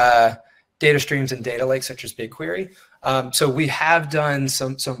around data streams and data lakes, such as BigQuery. So we have done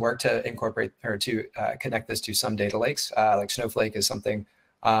some work to incorporate or to connect this to some data lakes, like Snowflake is something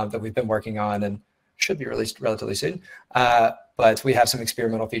that we've been working on and should be released relatively soon. But we have some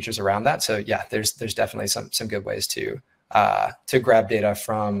experimental features around that. So yeah, there's definitely some good ways to grab data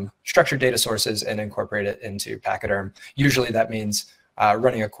from structured data sources and incorporate it into Pachyderm. Usually that means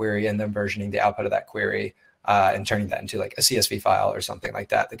running a query and then versioning the output of that query and turning that into like a CSV file or something like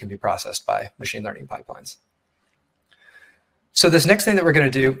that that can be processed by machine learning pipelines. So this next thing that we're going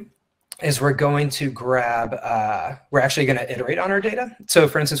to do is we're going to grab, we're actually going to iterate on our data. So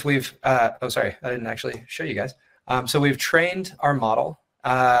for instance, we've, oh, sorry, I didn't actually show you guys. So we've trained our model,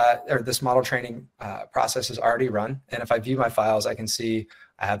 or this model training process is already run. And if I view my files, I can see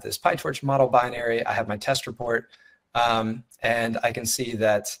I have this PyTorch model binary, I have my test report, and I can see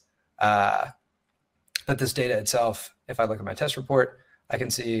that, that this data itself, if I look at my test report, I can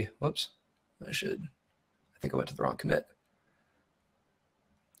see, whoops, I think I went to the wrong commit.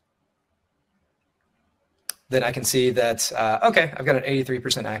 Then I can see that, okay, I've got an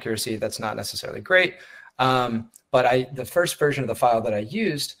 83% accuracy. That's not necessarily great. But the first version of the file that I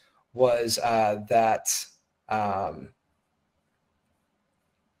used was that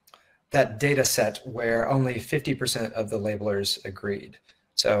data set where only 50% of the labelers agreed.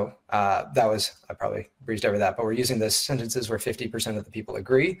 So that was, I probably breezed over that, but we're using this sentences where 50% of the people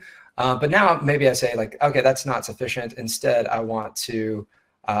agree. But now maybe I say like, okay, that's not sufficient. Instead, I want to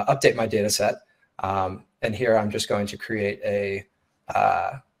update my data set. And here I'm just going to create a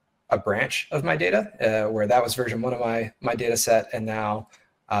branch of my data where that was version 1 of my data set. And now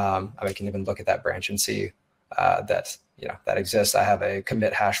I can even look at that branch and see that, that exists. I have a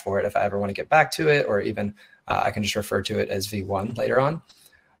commit hash for it if I ever want to get back to it, or even I can just refer to it as V1 later on.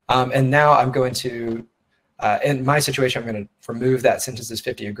 And now I'm going to, in my situation, I'm going to remove that sentences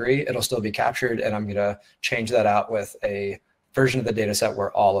 50 agree. It'll still be captured, and I'm going to change that out with a version of the data set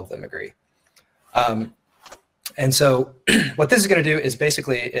where all of them agree. And so what this is going to do is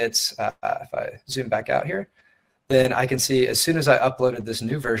basically it's, if I zoom back out here, then I can see as soon as I uploaded this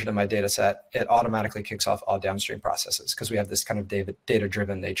new version of my data set, it automatically kicks off all downstream processes because we have this kind of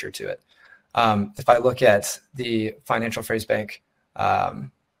data-driven nature to it. If I look at the financial phrase bank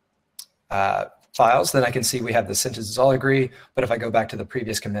files, then I can see we have the sentences all agree. But if I go back to the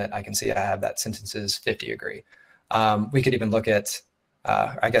previous commit, I can see I have that sentences 50 agree. We could even look at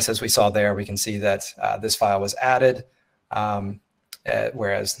I guess as we saw there, we can see that this file was added,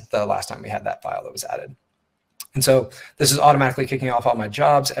 whereas the last time we had that file that was added. And so this is automatically kicking off all my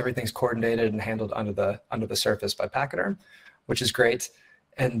jobs. Everything's coordinated and handled under the surface by Pachyderm, which is great.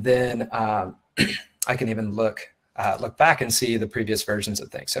 And then I can even look back and see the previous versions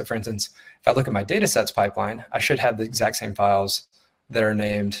of things. So for instance, if I look at my data sets pipeline, I should have the exact same files that are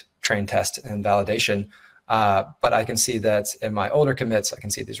named train, test, and validation. But I can see that in my older commits, I can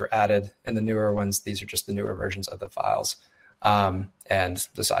see these were added. In the newer ones, these are just the newer versions of the files and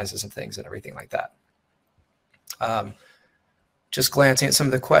the sizes of things and everything like that. Just glancing at some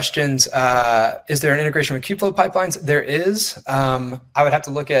of the questions, is there an integration with Kubeflow pipelines? There is. I would have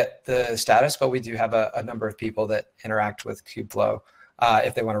to look at the status, but we do have a number of people that interact with Kubeflow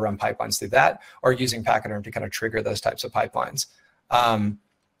if they want to run pipelines through that, or using Pachyderm to kind of trigger those types of pipelines.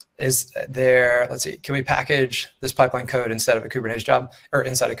 Is there, let's see, can we package this pipeline code instead of a Kubernetes job, or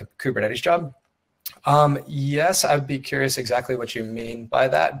inside a Kubernetes job? Yes, I'd be curious exactly what you mean by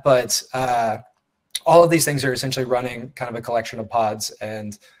that, but all of these things are essentially running kind of a collection of pods,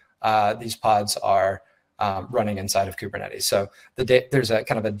 and these pods are running inside of Kubernetes. So there's a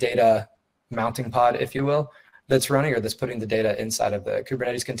kind of a data mounting pod, if you will, that's running, or that's putting the data inside of the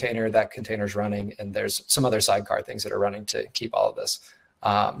Kubernetes container. That container's running, and there's some other sidecar things that are running to keep all of this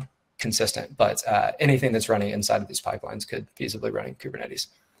consistent. But anything that's running inside of these pipelines could feasibly run in Kubernetes.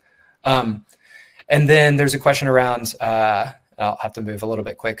 And then there's a question around, I'll have to move a little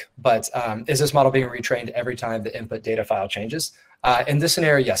bit quick, but is this model being retrained every time the input data file changes? In this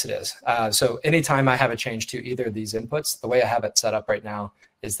scenario, yes, it is. So anytime I have a change to either of these inputs, the way I have it set up right now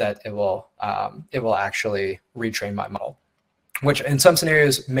is that it will actually retrain my model, which in some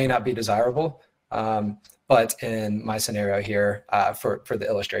scenarios may not be desirable. But in my scenario here, for the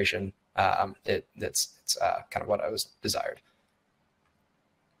illustration, it's kind of what I was desired.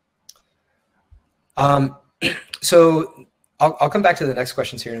 So I'll come back to the next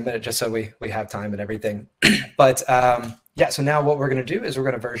questions here in a minute, just so we have time and everything. But yeah, so now what we're going to do is we're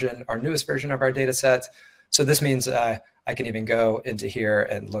going to version our newest version of our data set. So this means I can even go into here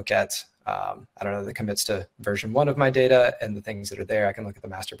and look at, I don't know, the commits to version 1 of my data and the things that are there. I can look at the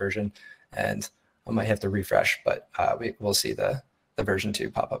master version, and I might have to refresh, but we'll see the version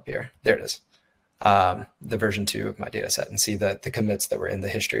 2 pop up here. There it is, the version 2 of my data set, and see the commits that were in the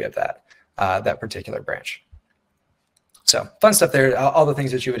history of that particular branch. So fun stuff there, all the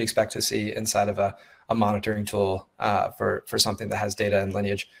things that you would expect to see inside of a monitoring tool for something that has data and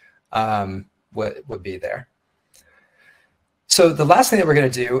lineage would be there. So the last thing that we're going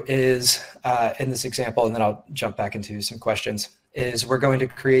to do is, in this example, and then I'll jump back into some questions, is we're going to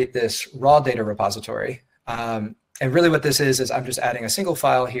create this raw data repository. And really what this is I'm just adding a single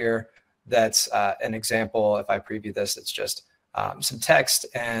file here that's an example. If I preview this, it's just some text,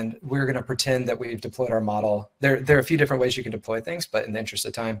 and we're going to pretend that we've deployed our model. There are a few different ways you can deploy things, but in the interest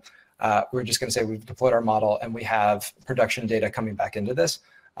of time, we're just going to say we've deployed our model and we have production data coming back into this.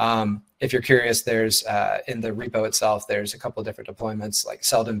 If you're curious, there's in the repo itself, there's a couple of different deployments, like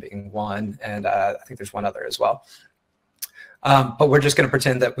Seldom being one, and I think there's one other as well. But we're just going to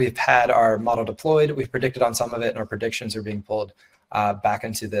pretend that we've had our model deployed, we've predicted on some of it, and our predictions are being pulled back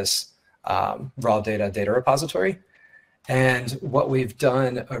into this raw data repository. And what we've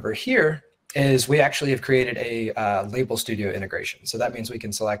done over here is we actually have created a Label Studio integration. So that means we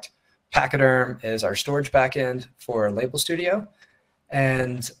can select Pachyderm as our storage backend for Label Studio.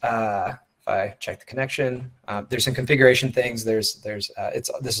 And if I check the connection, there's some configuration things. This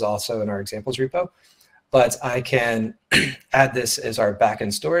is also in our examples repo, but I can add this as our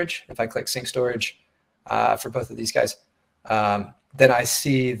backend storage. If I click sync storage for both of these guys, then I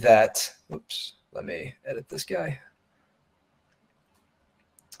see that, oops, let me edit this guy.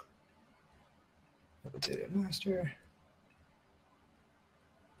 Data master.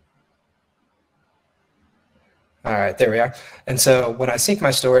 All right, there we are. And so when I sync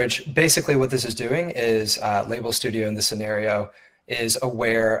my storage, basically what this is doing is Label Studio in this scenario is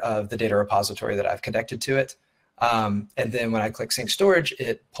aware of the data repository that I've connected to it. And then when I click sync storage,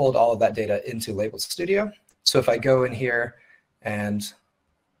 it pulled all of that data into Label Studio. So if I go in here and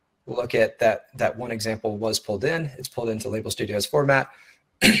look at that one example was pulled in, it's pulled into Label Studio's format.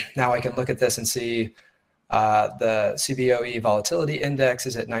 Now I can look at this and see the CBOE volatility index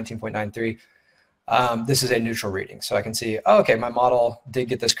is at 19.93. This is a neutral reading. So I can see, oh, okay, my model did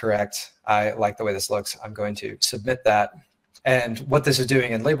get this correct. I like the way this looks. I'm going to submit that. And what this is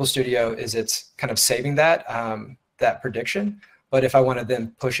doing in Label Studio is it's kind of saving that, that prediction. But if I want to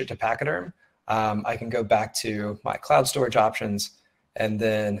then push it to Pachyderm, I can go back to my cloud storage options. And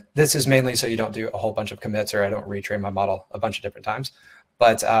then this is mainly so you don't do a whole bunch of commits, or I don't retrain my model a bunch of different times.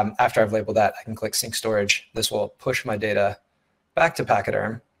 But after I've labeled that, I can click sync storage. This will push my data back to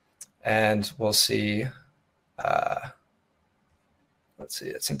Pachyderm, and we'll see, let's see,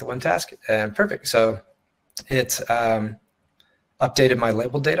 it synced the one task, and perfect. So it updated my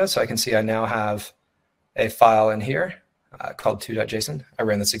labeled data. So I can see I now have a file in here called 2.json. I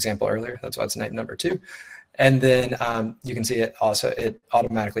ran this example earlier. That's why it's number 2. And then you can see it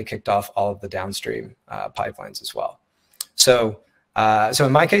automatically kicked off all of the downstream pipelines as well. So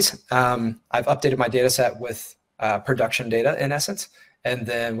in my case, I've updated my data set with production data in essence, and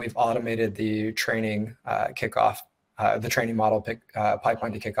then we've automated the training kickoff the training model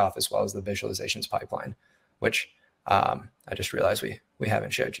pipeline to kick off, as well as the visualizations pipeline, which I just realized we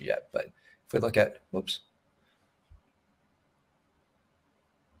haven't showed you yet. But if we look at, whoops.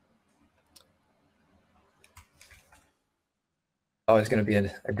 Always going to be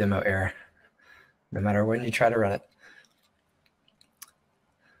a demo error, no matter when you try to run it.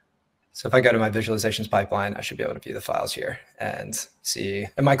 So if I go to my visualizations pipeline, I should be able to view the files here and see,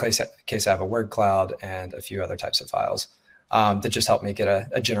 in my case, I have a word cloud and a few other types of files that just help me get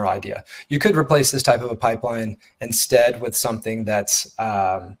a general idea. You could replace this type of a pipeline instead with something that's,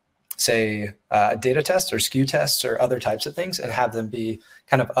 say, data tests or SKU tests or other types of things, and have them be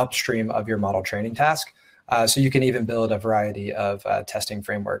kind of upstream of your model training task. So you can even build a variety of testing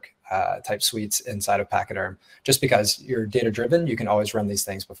framework type suites inside of Pachyderm. Just because you're data driven, you can always run these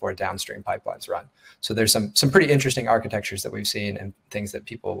things before downstream pipelines run. So there's some pretty interesting architectures that we've seen and things that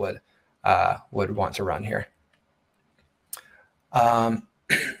people would want to run here. All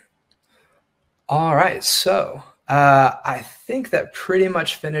right, so I think that pretty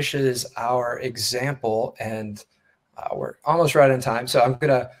much finishes our example, and we're almost right in time. So I'm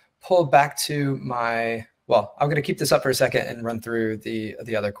gonna pull back to my, well, I'm gonna keep this up for a second and run through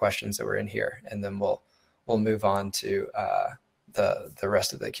the other questions that were in here, and then we'll move on to the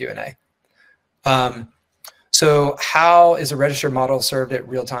rest of the Q&A. So how is a registered model served at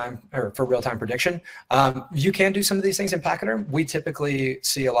real-time or for real-time prediction? You can do some of these things in Pachyderm. We typically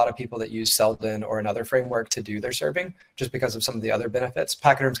see a lot of people that use Selden or another framework to do their serving, just because of some of the other benefits.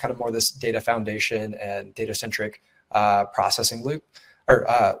 Pachyderm's kind of more this data foundation and data-centric processing loop or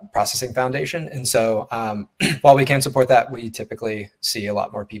processing foundation. And so while we can support that, we typically see a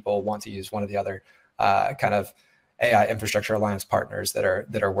lot more people want to use one of the other kind of AI infrastructure alliance partners that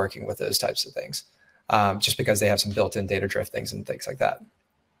are working with those types of things. Just because they have some built-in data drift things and things like that.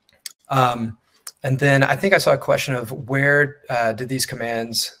 And then I think I saw a question of where did these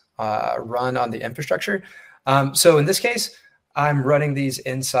commands run on the infrastructure? So in this case, I'm running these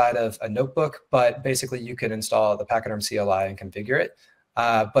inside of a notebook, but basically you can install the Pachyderm CLI and configure it.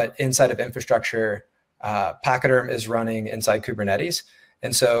 But inside of infrastructure, Pachyderm is running inside Kubernetes.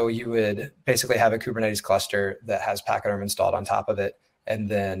 And so you would basically have a Kubernetes cluster that has Pachyderm installed on top of it. And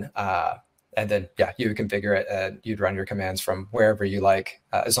then yeah, you would configure it and you'd run your commands from wherever you like,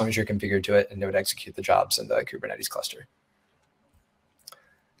 as long as you're configured to it, and it would execute the jobs in the Kubernetes cluster.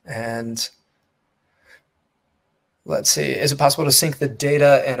 And let's see, is it possible to sync the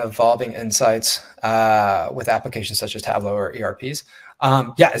data and evolving insights with applications such as Tableau or ERPs?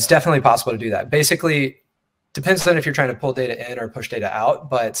 Yeah, it's definitely possible to do that. Basically, depends on if you're trying to pull data in or push data out,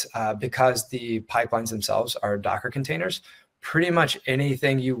 but because the pipelines themselves are Docker containers, pretty much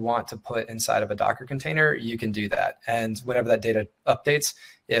anything you want to put inside of a Docker container, you can do that. And whenever that data updates,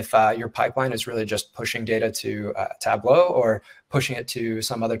 if your pipeline is really just pushing data to Tableau or pushing it to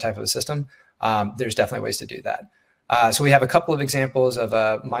some other type of a system, there's definitely ways to do that. So we have a couple of examples of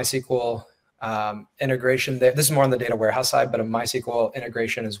a MySQL integration there. This is more on the data warehouse side, but a MySQL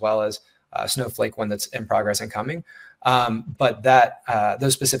integration as well as a Snowflake one that's in progress and coming. But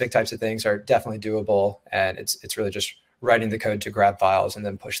those specific types of things are definitely doable, and it's really just writing the code to grab files and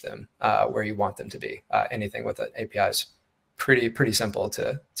then push them where you want them to be. Anything with an API is pretty simple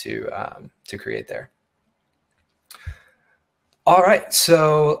to create there. All right,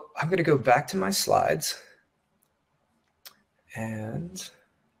 so I'm going to go back to my slides, and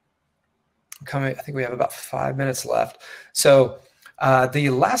I think we have about 5 minutes left. So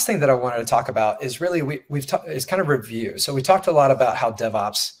the last thing that I wanted to talk about is really is kind of review. So we talked a lot about how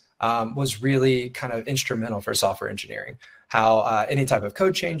DevOps was really kind of instrumental for software engineering, how any type of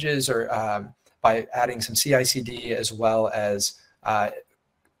code changes or by adding some CI/CD as well as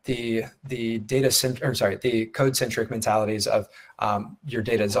the code-centric mentalities of your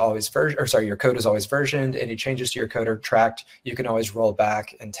data is always your code is always versioned. Any changes to your code are tracked. You can always roll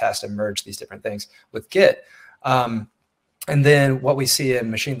back and test and merge these different things with Git. And then what we see in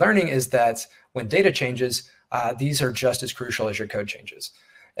machine learning is that when data changes, these are just as crucial as your code changes.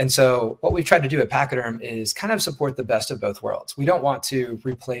 And so what we've tried to do at Pachyderm is kind of support the best of both worlds. We don't want to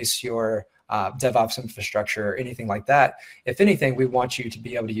replace your DevOps infrastructure or anything like that. If anything, we want you to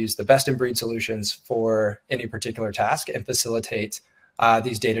be able to use the best in breed solutions for any particular task and facilitate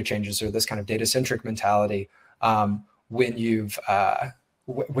these data changes or this kind of data-centric mentality when you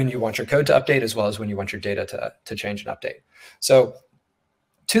want your code to update, as well as when you want your data to change and update. So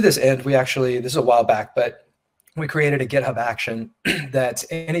to this end, this is a while back, but we created a GitHub action that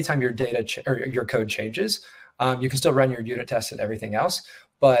anytime your data or your code changes, you can still run your unit tests and everything else.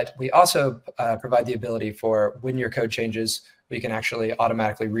 but we also provide the ability for when your code changes, we can actually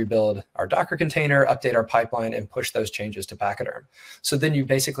automatically rebuild our Docker container, update our pipeline, and push those changes to Pachyderm. So then you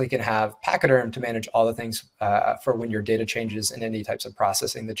basically can have Pachyderm to manage all the things for when your data changes and any types of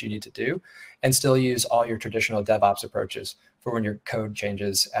processing that you need to do, and still use all your traditional DevOps approaches for when your code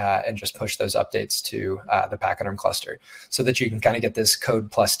changes and just push those updates to the Pachyderm cluster so that you can kind of get this code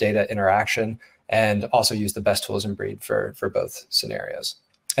plus data interaction and also use the best tools in breed for both scenarios.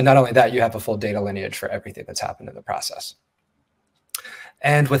 And not only that, you have a full data lineage for everything that's happened in the process.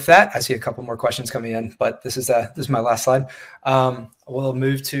 And with that, I see a couple more questions coming in, but this is my last slide. We'll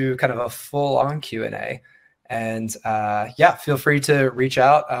move to kind of a full-on Q&A. And yeah, feel free to reach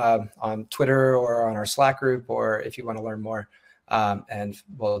out on Twitter or on our Slack group, or if you want to learn more, and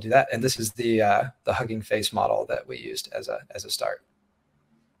we'll do that. And this is the hugging face model that we used as a start.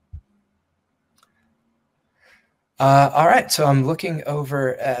 All right, so I'm looking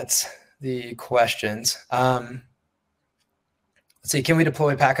over at the questions. Let's see, can we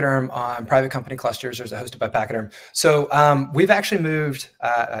deploy Pachyderm on private company clusters, or is it hosted by Pachyderm? So we've actually moved,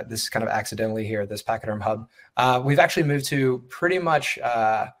 this is kind of accidentally here, this Pachyderm hub. We've actually moved to pretty much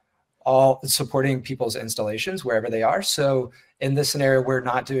all supporting people's installations wherever they are. So in this scenario, we're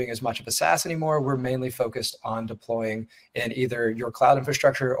not doing as much of a SaaS anymore. We're mainly focused on deploying in either your cloud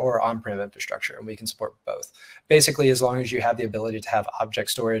infrastructure or on-prem infrastructure, and we can support both. Basically, as long as you have the ability to have object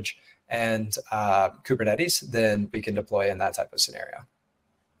storage and Kubernetes, then we can deploy in that type of scenario.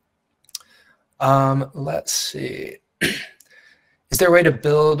 Let's see. Is there a way to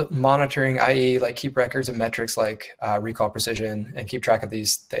build monitoring, i.e. like keep records and metrics like recall precision and keep track of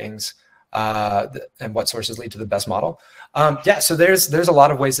these things and what sources lead to the best model? Yeah, so there's a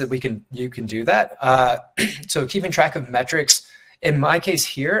lot of ways that you can do that. So keeping track of metrics, in my case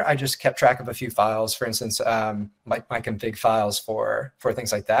here, I just kept track of a few files, for instance, my config files for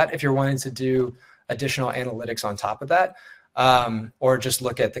things like that. If you're wanting to do additional analytics on top of that, or just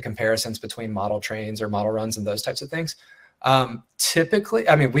look at the comparisons between model trains or model runs and those types of things, typically,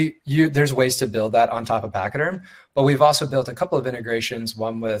 I mean, there's ways to build that on top of Pachyderm, but we've also built a couple of integrations,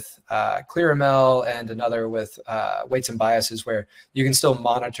 one with ClearML and another with weights and biases, where you can still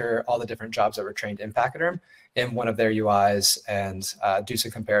monitor all the different jobs that were trained in Pachyderm in one of their UIs and do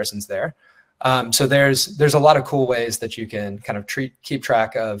some comparisons there. So there's a lot of cool ways that you can kind of keep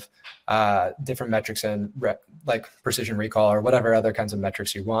track of different metrics and like precision recall or whatever other kinds of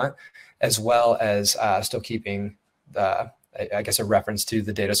metrics you want, as well as still keeping I guess a reference to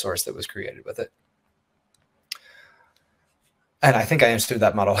the data source that was created with it. And I think I answered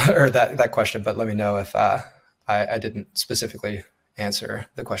that model or that question, but let me know if I didn't specifically answer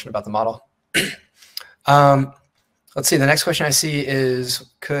the question about the model. Let's see, the next question I see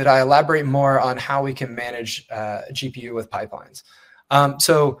is, could I elaborate more on how we can manage GPU with pipelines?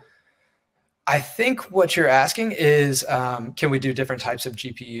 So I think what you're asking is, can we do different types of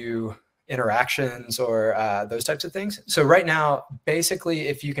GPU interactions or those types of things? So right now, basically,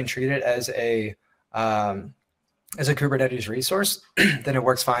 if you can treat it as a Kubernetes resource, then it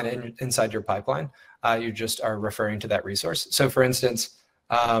works fine inside your pipeline. You just are referring to that resource. So for instance,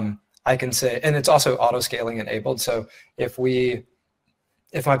 I can say, and it's also auto-scaling enabled. So if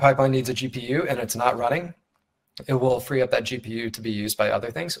my pipeline needs a GPU and it's not running, it will free up that GPU to be used by other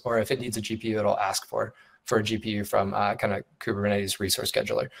things. Or if it needs a GPU, it'll ask for a GPU from kind of Kubernetes resource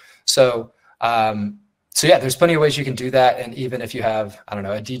scheduler. So yeah, there's plenty of ways you can do that. And even if you have, I don't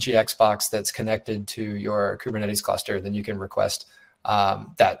know, a DGX box that's connected to your Kubernetes cluster, then you can request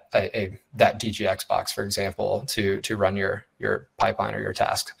that DGX box, for example, to run your pipeline or your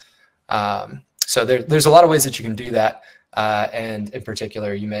task. So there's a lot of ways that you can do that. And in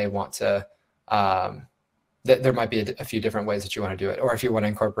particular, you may want to, there might be a few different ways that you want to do it. Or if you want to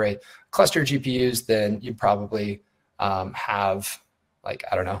incorporate cluster GPUs, then you probably have, like,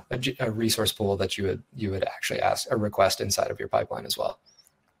 I don't know, a resource pool that you would actually ask a request inside of your pipeline as well.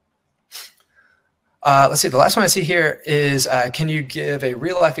 Let's see, the last one I see here is, can you give a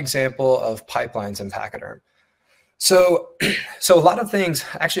real life example of pipelines in Pachyderm? So a lot of things,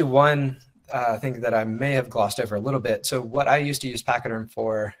 actually one thing that I may have glossed over a little bit. So what I used to use Pachyderm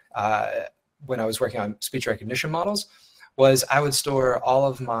for when I was working on speech recognition models was I would store all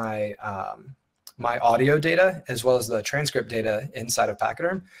of my my audio data as well as the transcript data inside of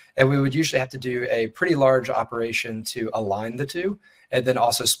Pachyderm. And we would usually have to do a pretty large operation to align the two, and then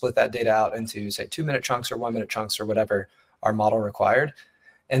also split that data out into, say, 2-minute chunks or 1-minute chunks or whatever our model required.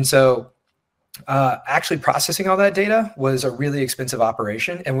 And so actually processing all that data was a really expensive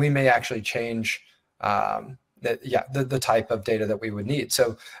operation, and we may actually change the type of data that we would need.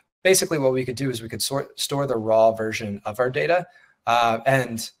 So basically what we could do is we could store the raw version of our data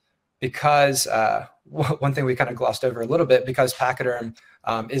And because one thing we kind of glossed over a little bit, because Pachyderm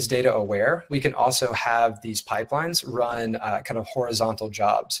is data aware, we can also have these pipelines run kind of horizontal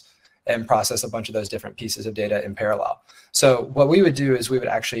jobs and process a bunch of those different pieces of data in parallel. So what we would do is we would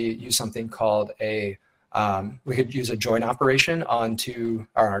actually use something called we could use a join operation onto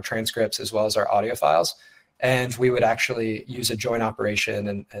our transcripts as well as our audio files. And we would actually use a join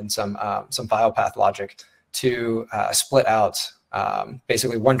operation and some file path logic to split out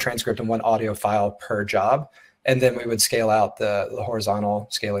basically one transcript and one audio file per job. And then we would scale out the horizontal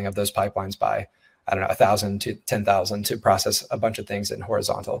scaling of those pipelines by, I don't know, 1,000 to 10,000 to process a bunch of things in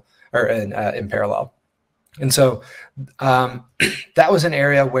horizontal or in parallel. And so that was an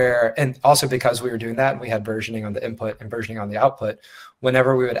area where, and also because we were doing that, we had versioning on the input and versioning on the output,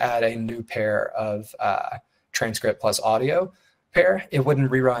 whenever we would add a new pair of transcript plus audio pair, it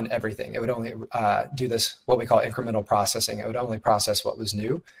wouldn't rerun everything. It would only do this, what we call incremental processing. It would only process what was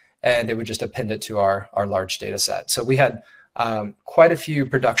new, and it would just append it to our large data set. So we had quite a few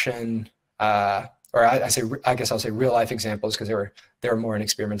production, or I guess I'll say real life examples, because they were more in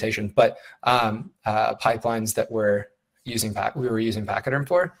experimentation, but pipelines that we were using Pachyderm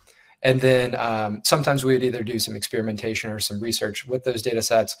for. And then sometimes we would either do some experimentation or some research with those data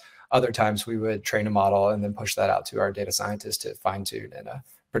sets. Other times we would train a model and then push that out to our data scientists to fine tune in a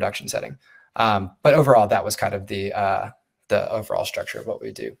production setting. But overall, that was kind of the overall structure of what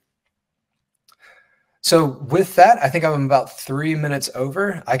we do. So with that, I think I'm about 3 minutes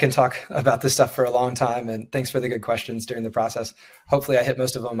over. I can talk about this stuff for a long time, and thanks for the good questions during the process. Hopefully I hit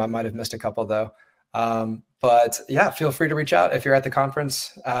most of them. I might have missed a couple though. But yeah, feel free to reach out if you're at the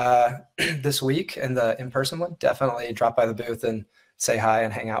conference this week, and the in-person one. Definitely drop by the booth and say hi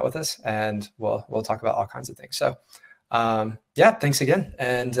and hang out with us, and we'll talk about all kinds of things. So yeah, thanks again,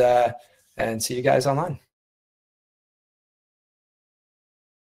 and see you guys online.